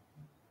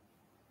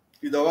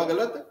कि दवा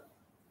गलत है.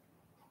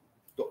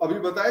 तो अभी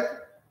बताए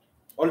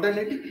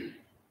ऑल्टरनेटिव,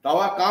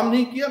 दवा काम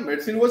नहीं किया,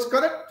 medicine was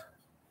correct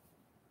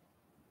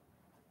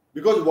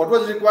because what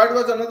was required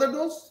was another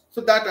dose, so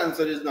that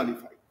answer is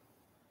nullified.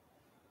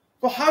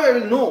 So how I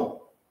will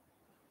know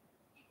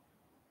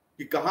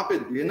कि कहां पे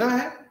देना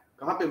है,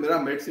 कहां पे मेरा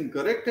मेडिसिन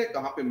करेक्ट है,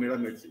 कहां पे मेरा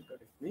मेडिसिन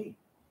करेक्ट नहीं.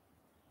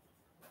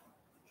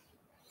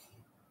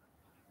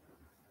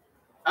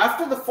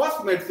 After the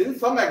first medicine,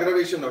 some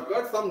aggravation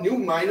occurred, some new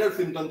minor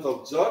symptoms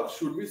observed.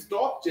 Should we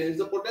stop, change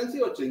the potency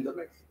or change the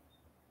medicine?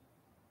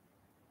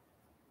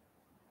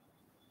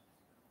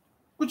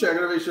 कुछ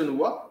एग्रेवेशन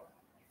हुआ,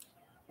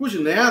 कुछ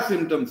नया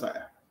सिम्टम्स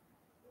आया,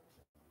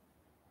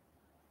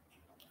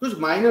 कुछ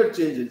माइनर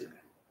चेंजेस आए.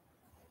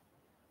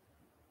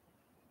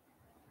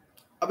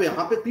 अब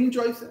यहां पे 3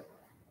 चॉइस है,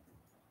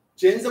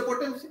 चेंज द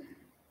पोटेंसी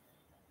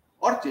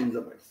और चेंज द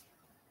मेडिसिन.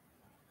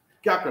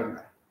 क्या करना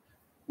है?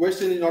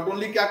 क्वेश्चन इज नॉट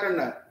ओनली क्या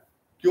करना है,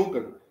 क्यों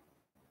करना है.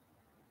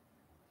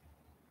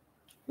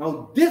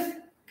 Now this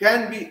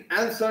can be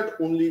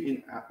answered only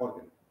in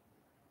organ.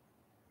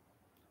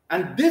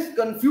 And this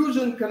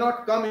confusion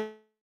cannot come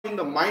in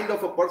the mind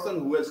of a person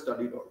who has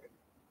studied organ.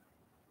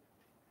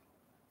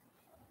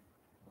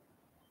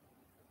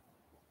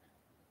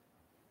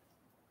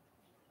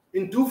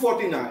 In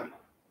 249,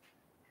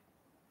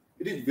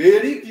 it is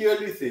very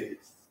clearly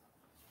says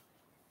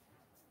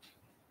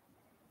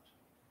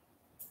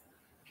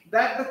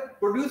that it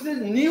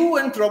produces new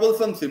and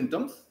troublesome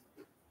symptoms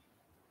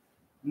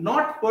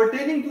not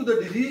pertaining to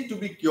the disease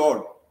to be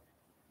cured.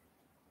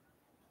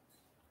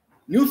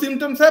 New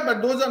symptoms है,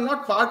 but those are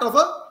not part of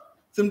a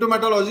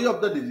symptomatology of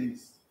the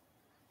disease.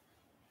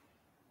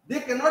 They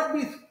cannot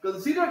be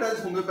considered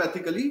as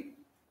homeopathically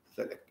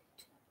selected.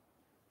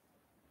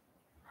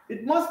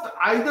 It must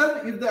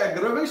either, if the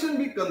aggravation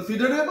be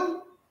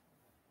considerable,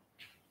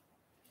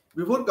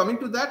 before coming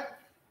to that,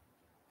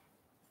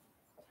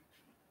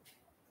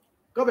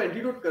 कब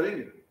antidote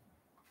करेंगे?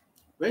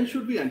 When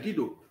should we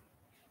antidote?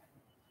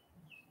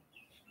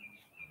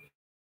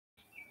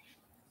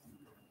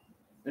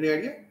 Any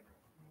idea?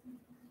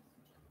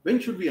 When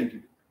should we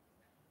antidote?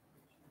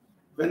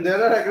 When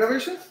there are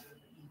aggravations?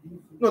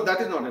 No,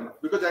 that is not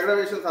enough, because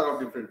aggravations are of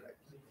different types.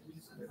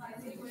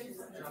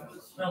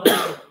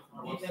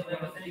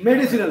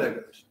 Medicinal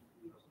aggravation.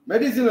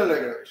 Medicinal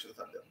aggravations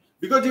are there.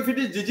 Because if it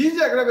is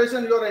disease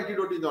aggravation, your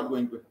antidote is not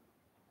going to help.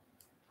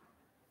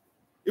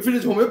 If it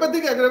is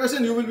homeopathic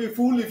aggravation, you will be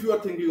fool if you are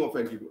thinking of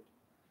antidote.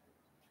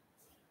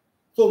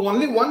 So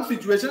only one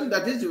situation,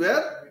 that is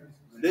where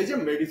there is a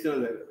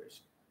medicinal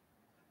aggravation.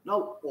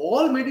 Now,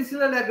 all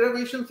medicinal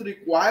aggravations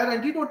require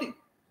antidoting.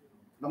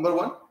 Number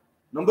one.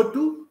 Number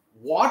two,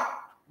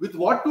 with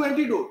what to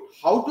antidote?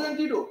 How to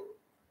antidote?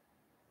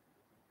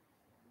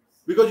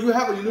 Because you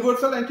have a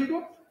universal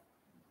antidote.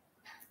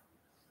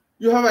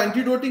 You have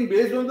antidoting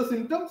based on the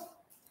symptoms.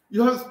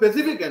 You have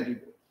specific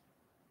antidote.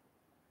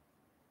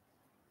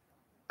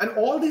 And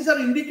all these are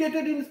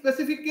indicated in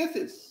specific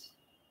cases.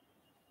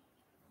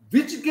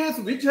 Which case,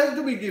 which has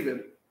to be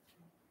given?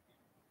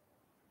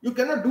 You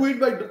cannot do it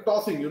by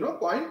tossing,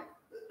 coin.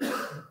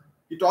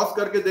 You toss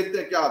करके देखते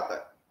हैं क्या आता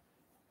है.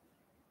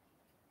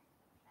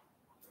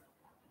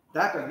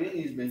 That again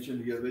is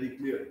mentioned here very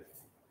clearly.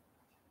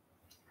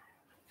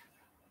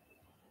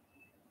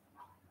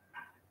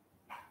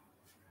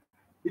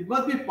 It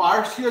must be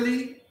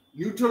partially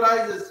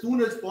neutralized as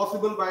soon as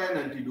possible by an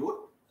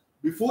antidote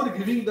before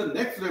giving the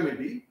next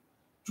remedy,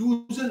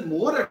 chosen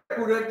more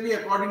accurately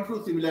according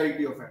to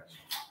similarity of action.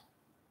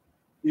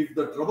 If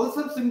the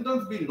troublesome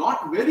symptoms be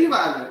not very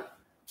violent,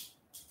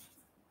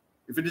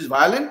 if it is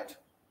violent,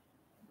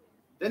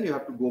 then you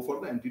have to go for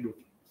the antidote.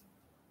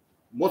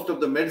 Most of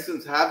the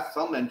medicines have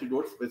some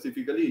antidote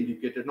specifically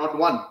indicated, not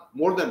one,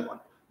 more than one,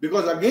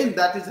 because again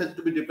that has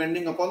to be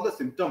depending upon the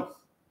symptoms.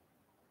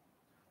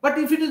 But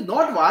if it is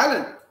not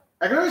violent,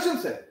 aggravation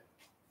said,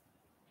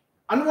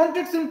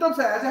 unwanted symptoms,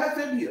 as I have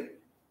said here,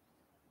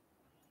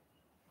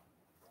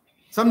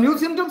 some new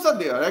symptoms are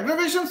there,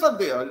 aggravations are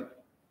there,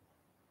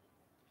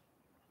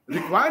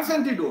 requires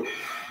antidote.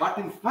 But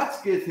in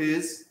such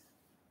cases,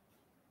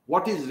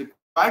 what is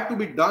required to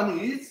be done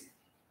is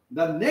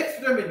the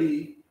next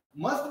remedy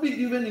must be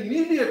given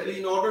immediately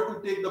in order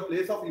to take the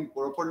place of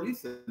improperly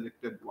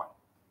selected one.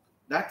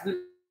 That will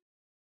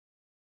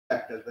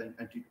act as the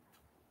antidote.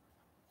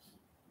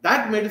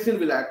 That medicine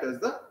will act as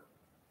the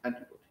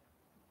antidote.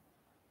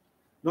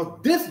 Now,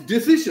 this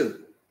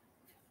decision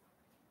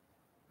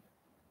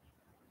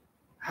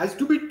has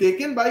to be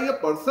taken by a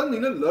person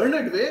in a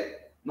learned way,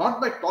 not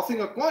by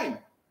tossing a coin.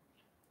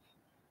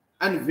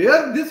 And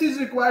where this is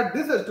required,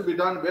 this has to be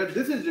done. Where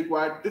this is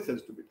required, this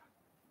has to be done.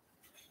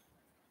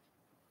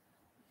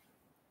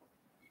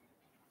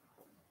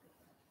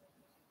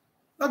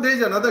 Now, there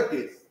is another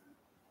case.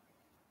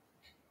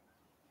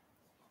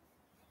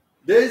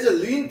 There is a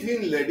lean,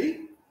 thin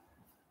lady,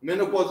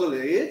 menopausal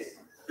age,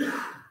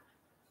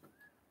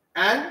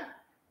 and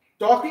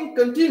talking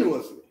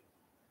continuously.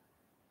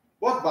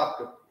 What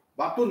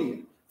बात तो नहीं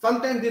है.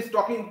 Sometimes this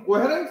talking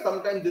coherent,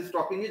 sometimes this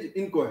talking is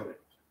incoherent.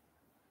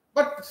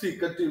 But she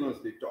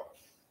continuously talks.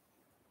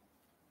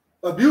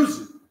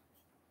 Abusive.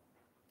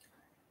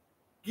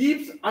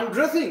 Keeps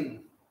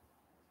undressing.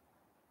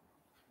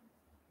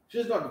 She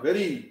is not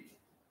very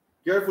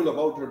careful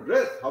about her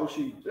dress, how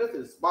she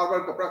dresses.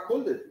 बार-बार कपड़ा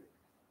खोल देती.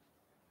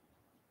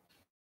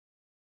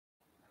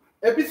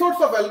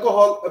 Episodes of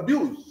alcohol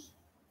abuse,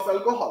 of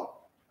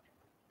alcohol.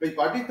 Kay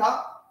party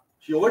tha,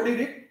 she overdid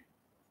it,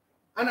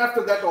 and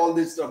after that all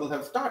these troubles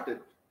have started.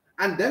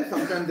 And then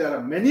sometimes there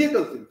are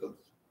maniacal symptoms,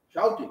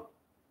 shouting,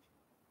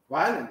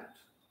 violent,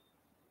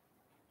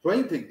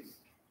 throwing things,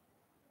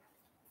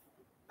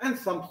 and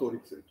some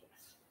psoric symptoms.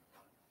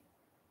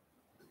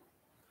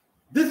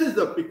 This is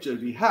the picture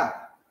we have.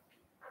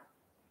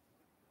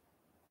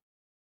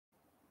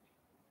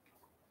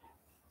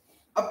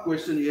 अब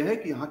question ये है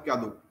कि यहां क्या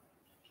दो?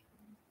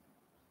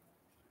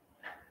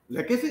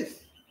 Lachesis,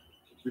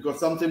 because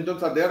some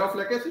symptoms are there of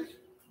lachesis,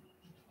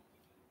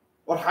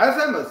 or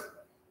Alzheimer's.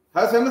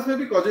 Alzheimer's में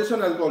भी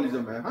causation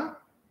alcoholism है,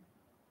 हाँ?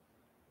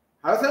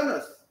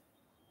 Alzheimer's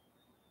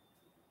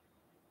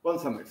कौन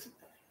सा medicine?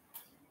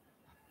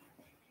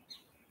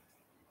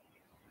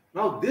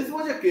 Now this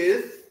was a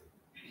case.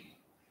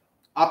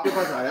 आपके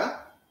पास आया,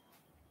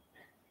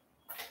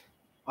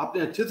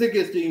 आपने अच्छे से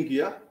केस टेकिंग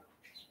किया,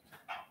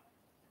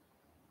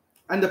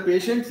 and the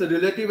patient's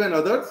relative and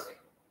others,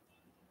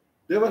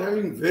 they were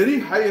having very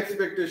high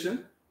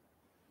expectation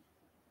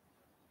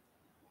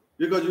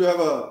because you have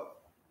a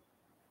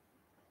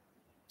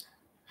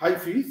high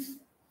fees.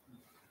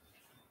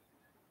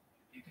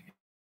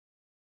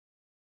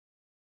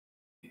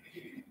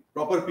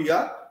 Proper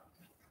PR.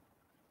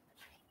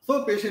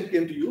 So patient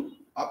came to you,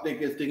 आपने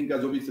case taking का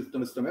जो भी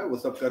सिस्टम है वो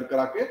सब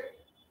करा के,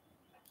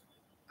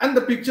 एंड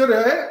द पिक्चर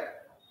है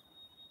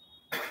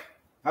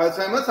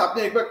अल्जाइमर्स.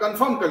 आपने एक बार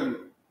कंफर्म कर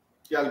लिया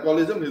कि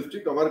अल्कोहलिज्म हिस्ट्री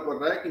कवर कर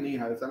रहा है कि नहीं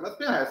अल्जाइमर्स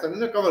पे,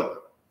 अल्जाइमर्स ने कवर कर,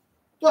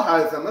 तो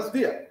अल्जाइमर्स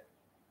दिया.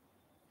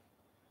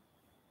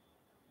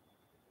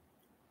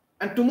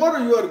 And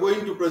tomorrow you are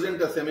going to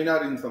present a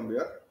seminar in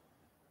somewhere,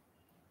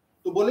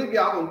 तो बोले कि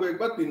आप उनको एक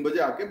बार 3 बजे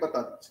आके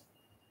बता दीजिए.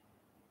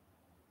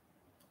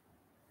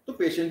 तो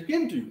patient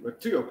came to you eight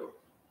 3 o'clock.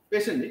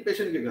 Patient नहीं,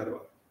 पेशेंट के घर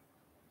वाले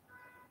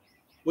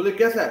बोले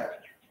कैसा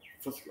है?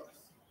 First class.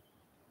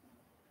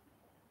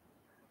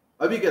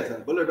 अभी कैसा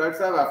है? बोले डॉक्टर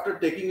साहब आफ्टर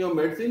टेकिंग योर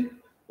मेडिसिन,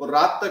 और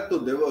रात तक तो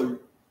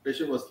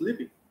पेशेंट वाज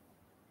स्लीपिंग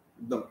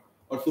एकदम,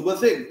 और सुबह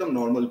से एकदम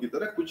नॉर्मल की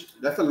तरह,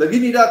 कुछ ऐसा लग ही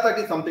नहीं रहा था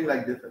कि something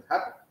like this has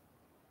happened.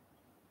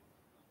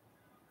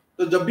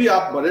 तो जब भी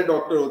आप बड़े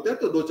डॉक्टर होते हैं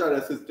तो 2-4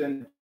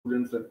 असिस्टेंट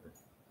स्टूडेंट्स रहते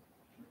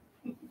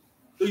हैं,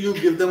 तो you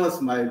give them a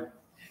smile,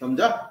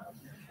 समझा?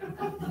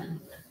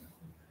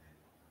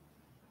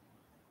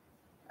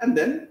 एंड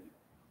देन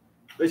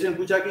पेशेंट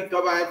पूछा कि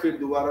कब आए फिर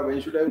दोबारा, when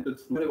should I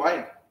come? Why?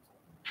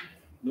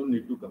 No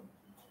need to come.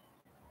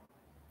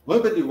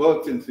 Homeopathy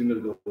works in single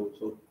dose,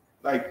 so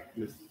like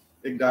this.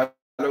 एक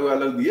डायलॉग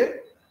अलग दिए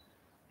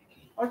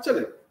और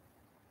चले.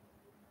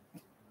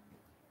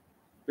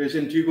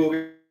 पेशेंट ठीक हो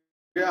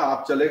गया,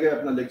 आप चले गए,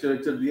 अपना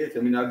लेक्चर दिए,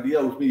 सेमिनार दिया,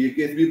 उसमें ये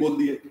केस भी बोल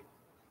दिए,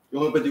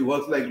 होम्योपैथी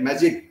वर्क्स लाइक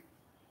मैजिक,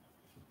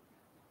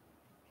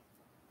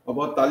 और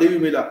बहुत ताली भी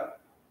मिला.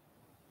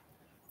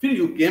 फिर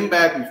you came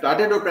back, you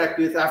started your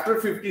practice. After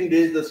 15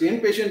 days, the same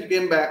patient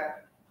came back.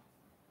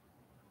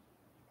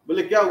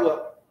 बोले क्या हुआ?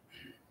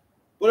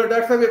 बोले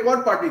डॉक्टर साहब एक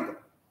और पार्टी था,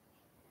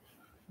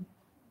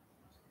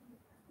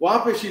 वहां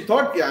पे she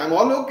thought कि I am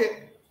all okay.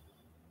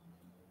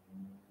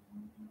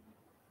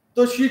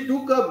 तो she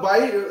took a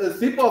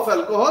sip of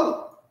alcohol.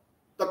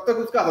 तब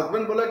तक उसका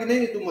हस्बैंड बोला कि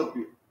नहीं तुम मत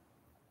पियो.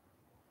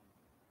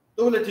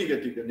 तो बोले ठीक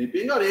है नहीं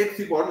पिएंगे, और एक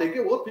सिप और लेके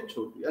वो फिर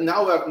छोड़ दिया.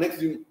 नाउ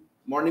नेक्स्ट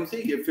मॉर्निंग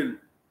से ये फिर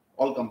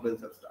all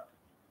complaints have started.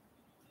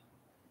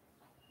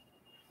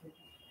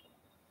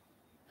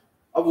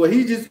 अब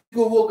वही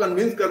जिसको वो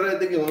कन्विंस कर रहे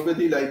थे कि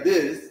homeopathy like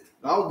this,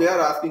 now they are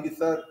asking कि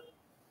सर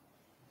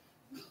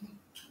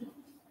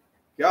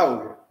क्या हो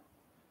गया?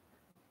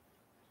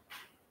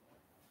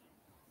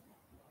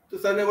 तो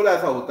सर ने बोला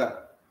ऐसा होता है,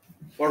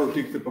 पढ़ो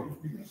ठीक से पढ़ो.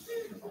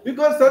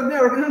 बिकॉज सर ने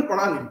ऑर्गेनन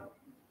पढ़ा नहीं.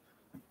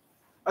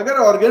 अगर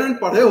ऑर्गेनन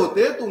पढ़े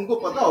होते तो उनको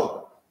पता होता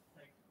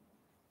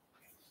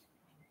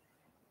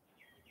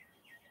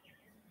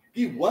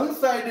कि one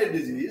sided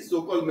disease,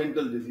 so called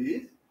mental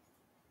disease,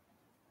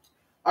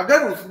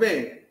 अगर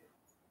उसमें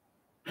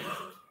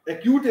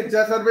acute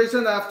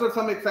exacerbation after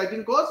some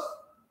exciting cause,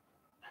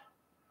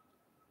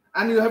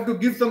 and you have to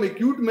give some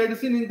acute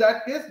medicine in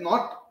that case,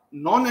 not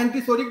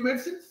non-antipsoric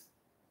medicines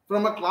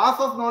from a class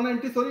of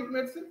non-antipsoric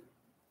medicine.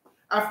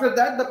 After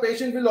that, the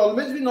patient will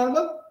always be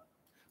normal,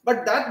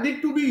 but that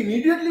need to be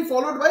immediately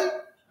followed by,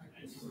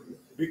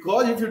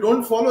 because if you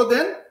don't follow,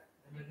 then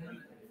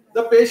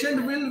the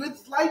patient will, with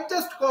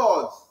slightest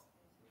cause,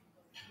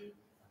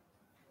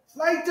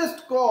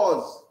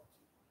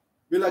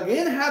 will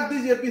again have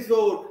this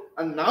episode,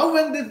 and now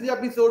when this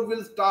episode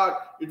will start,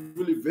 it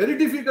will be very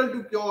difficult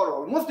to cure,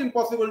 almost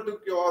impossible to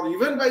cure,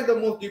 even by the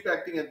most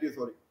deep-acting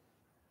antipsoric.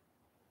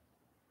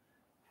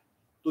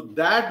 So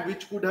that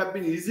which could have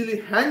been easily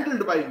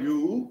handled by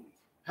you,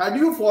 had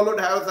you followed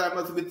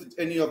Alzheimer's with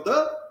any of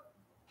the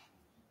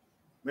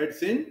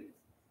medicine,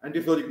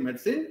 antipsoric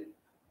medicine,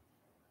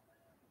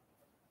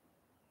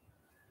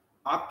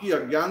 आपकी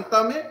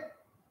अज्ञानता में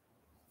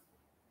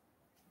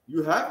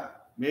you have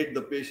made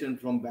the patient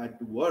from bad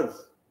to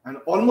worse and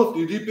almost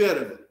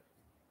irreparable.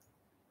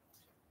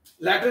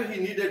 Later he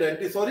needed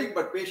antipsoric,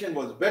 but patient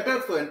was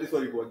better, so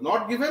antipsoric was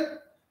not given.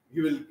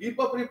 He will keep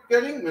up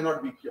recurring, may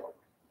not be cured.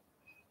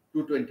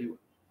 221.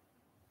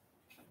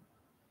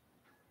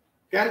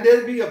 Can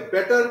there be a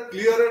better,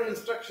 clearer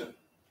instruction?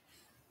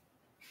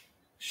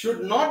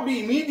 Should not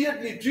be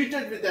immediately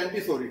treated with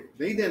antisoric.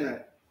 नहीं देना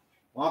है.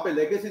 वहां पे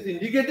लेगेसिस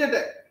indicated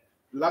है,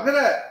 लग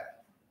रहा है,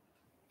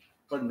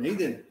 पर नहीं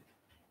देना.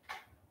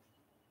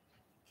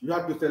 You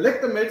have to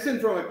select the medicine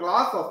from a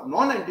class of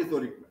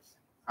non-antisoric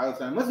medicine.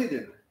 Alzheimer's ही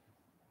देना है.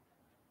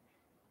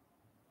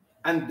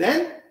 And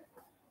then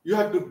you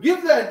have to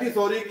give the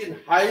antisoric in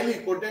highly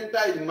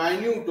potentized,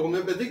 minute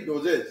homeopathic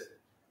doses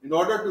in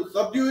order to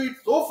subdue it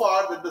so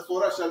far that the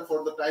SORA shall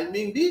for the time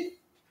being be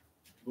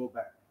go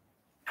back.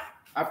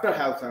 After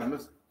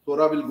Alzheimer's,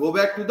 SORA will go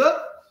back to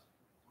the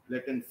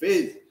latent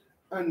phase,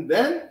 and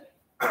then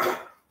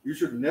you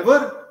should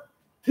never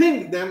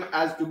think them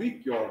as to be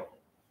cured.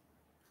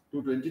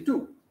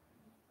 222.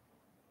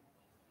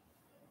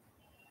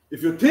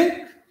 If you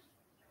think,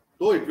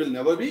 so it will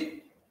never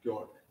be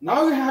cured.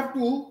 Now you have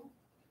to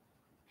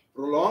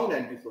prolonged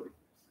antisoric.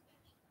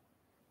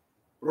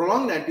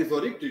 Prolonged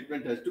antisoric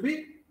treatment has to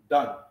be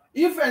done.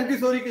 If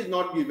antisoric is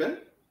not given,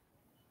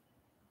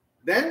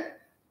 then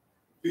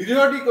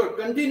periodic or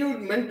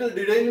continued mental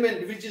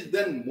derangement, which is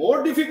then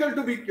more difficult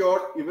to be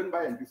cured even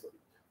by antisoric.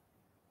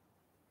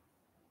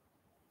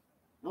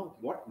 Now,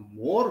 what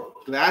more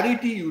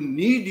clarity you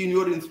need in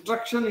your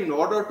instruction in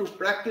order to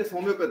practice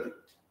homeopathy?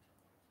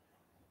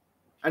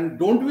 And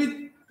don't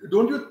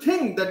you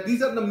think that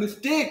these are the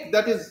mistake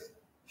that is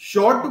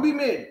sure to be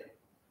made?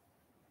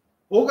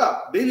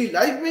 होगा, daily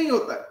life में ही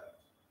होता है,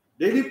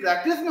 daily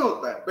practice में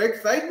होता है, bed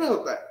side में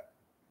होता है.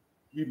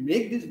 We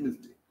make this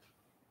mistake.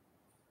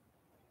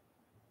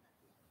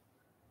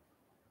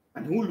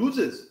 And who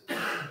loses?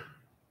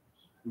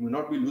 You may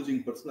not be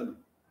losing personally,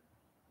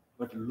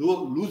 but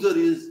loser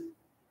is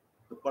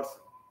the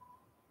person,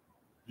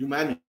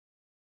 humanity.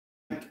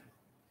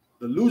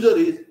 The loser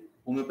is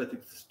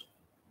homeopathic system.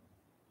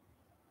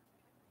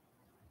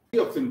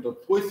 Of symptoms,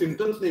 कोई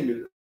symptoms नहीं मिल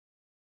रहा.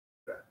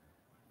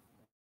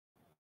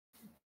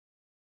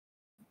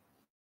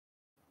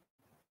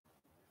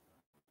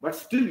 But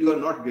still you are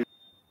not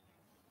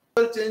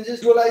getting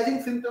changes,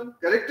 visualizing symptom,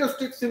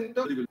 characteristic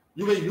symptom.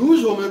 You may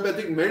use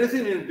homeopathic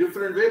medicine in a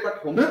different way, but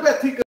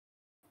homeopathic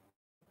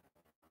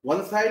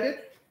one-sided,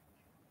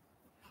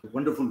 a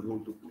wonderful role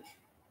to play.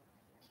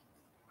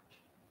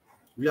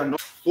 We are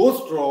not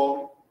so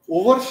strong,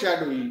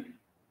 overshadowing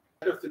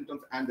the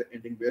symptoms and the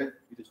ending where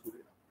it is good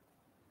enough.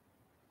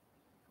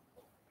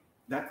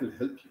 That will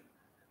help you.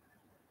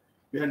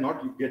 We are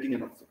not getting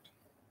enough symptoms.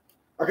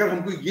 अगर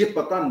हमको ये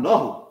पता ना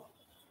हो,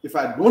 if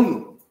I don't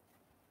know,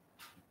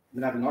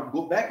 then I will not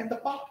go back in the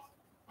past.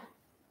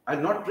 I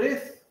will not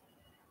trace.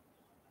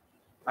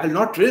 I will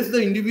not trace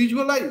the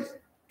individualize.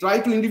 Try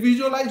to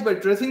individualize by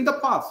tracing the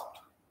past.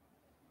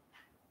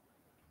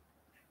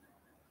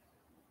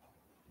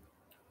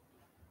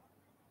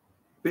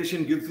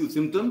 Patient gives you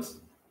symptoms,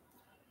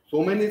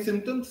 so many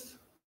symptoms,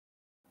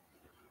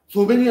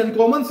 so many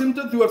uncommon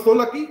symptoms. You are so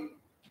lucky.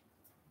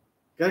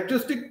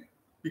 Characteristic,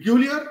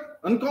 peculiar,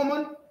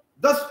 uncommon,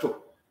 thus so.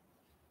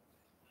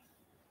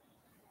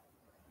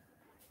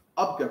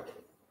 अब क्या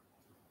करो?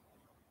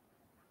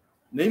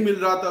 नहीं मिल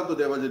रहा था तो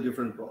there was a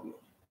different problem.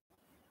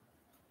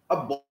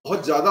 अब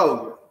बहुत ज्यादा हो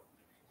गया,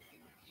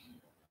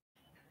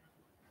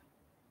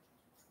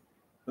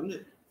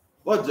 समझे?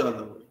 बहुत ज्यादा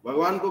हो गया.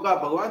 भगवान को कहा,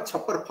 भगवान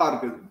छप्पर फाड़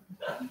कर दो.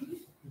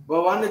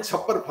 भगवान ने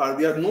छप्पर फाड़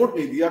दिया, नोट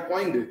नहीं दिया,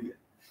 कॉइन दे दिया.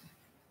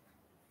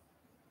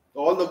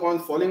 All the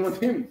coins falling on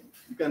him,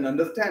 you can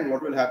understand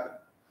what will happen.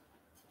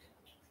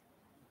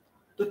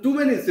 So too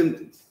many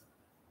symptoms.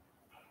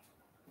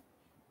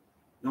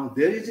 Now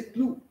there is a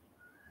clue.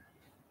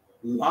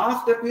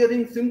 Last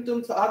appearing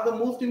symptoms are the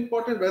most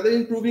important, whether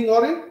in proving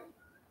or in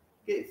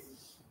case.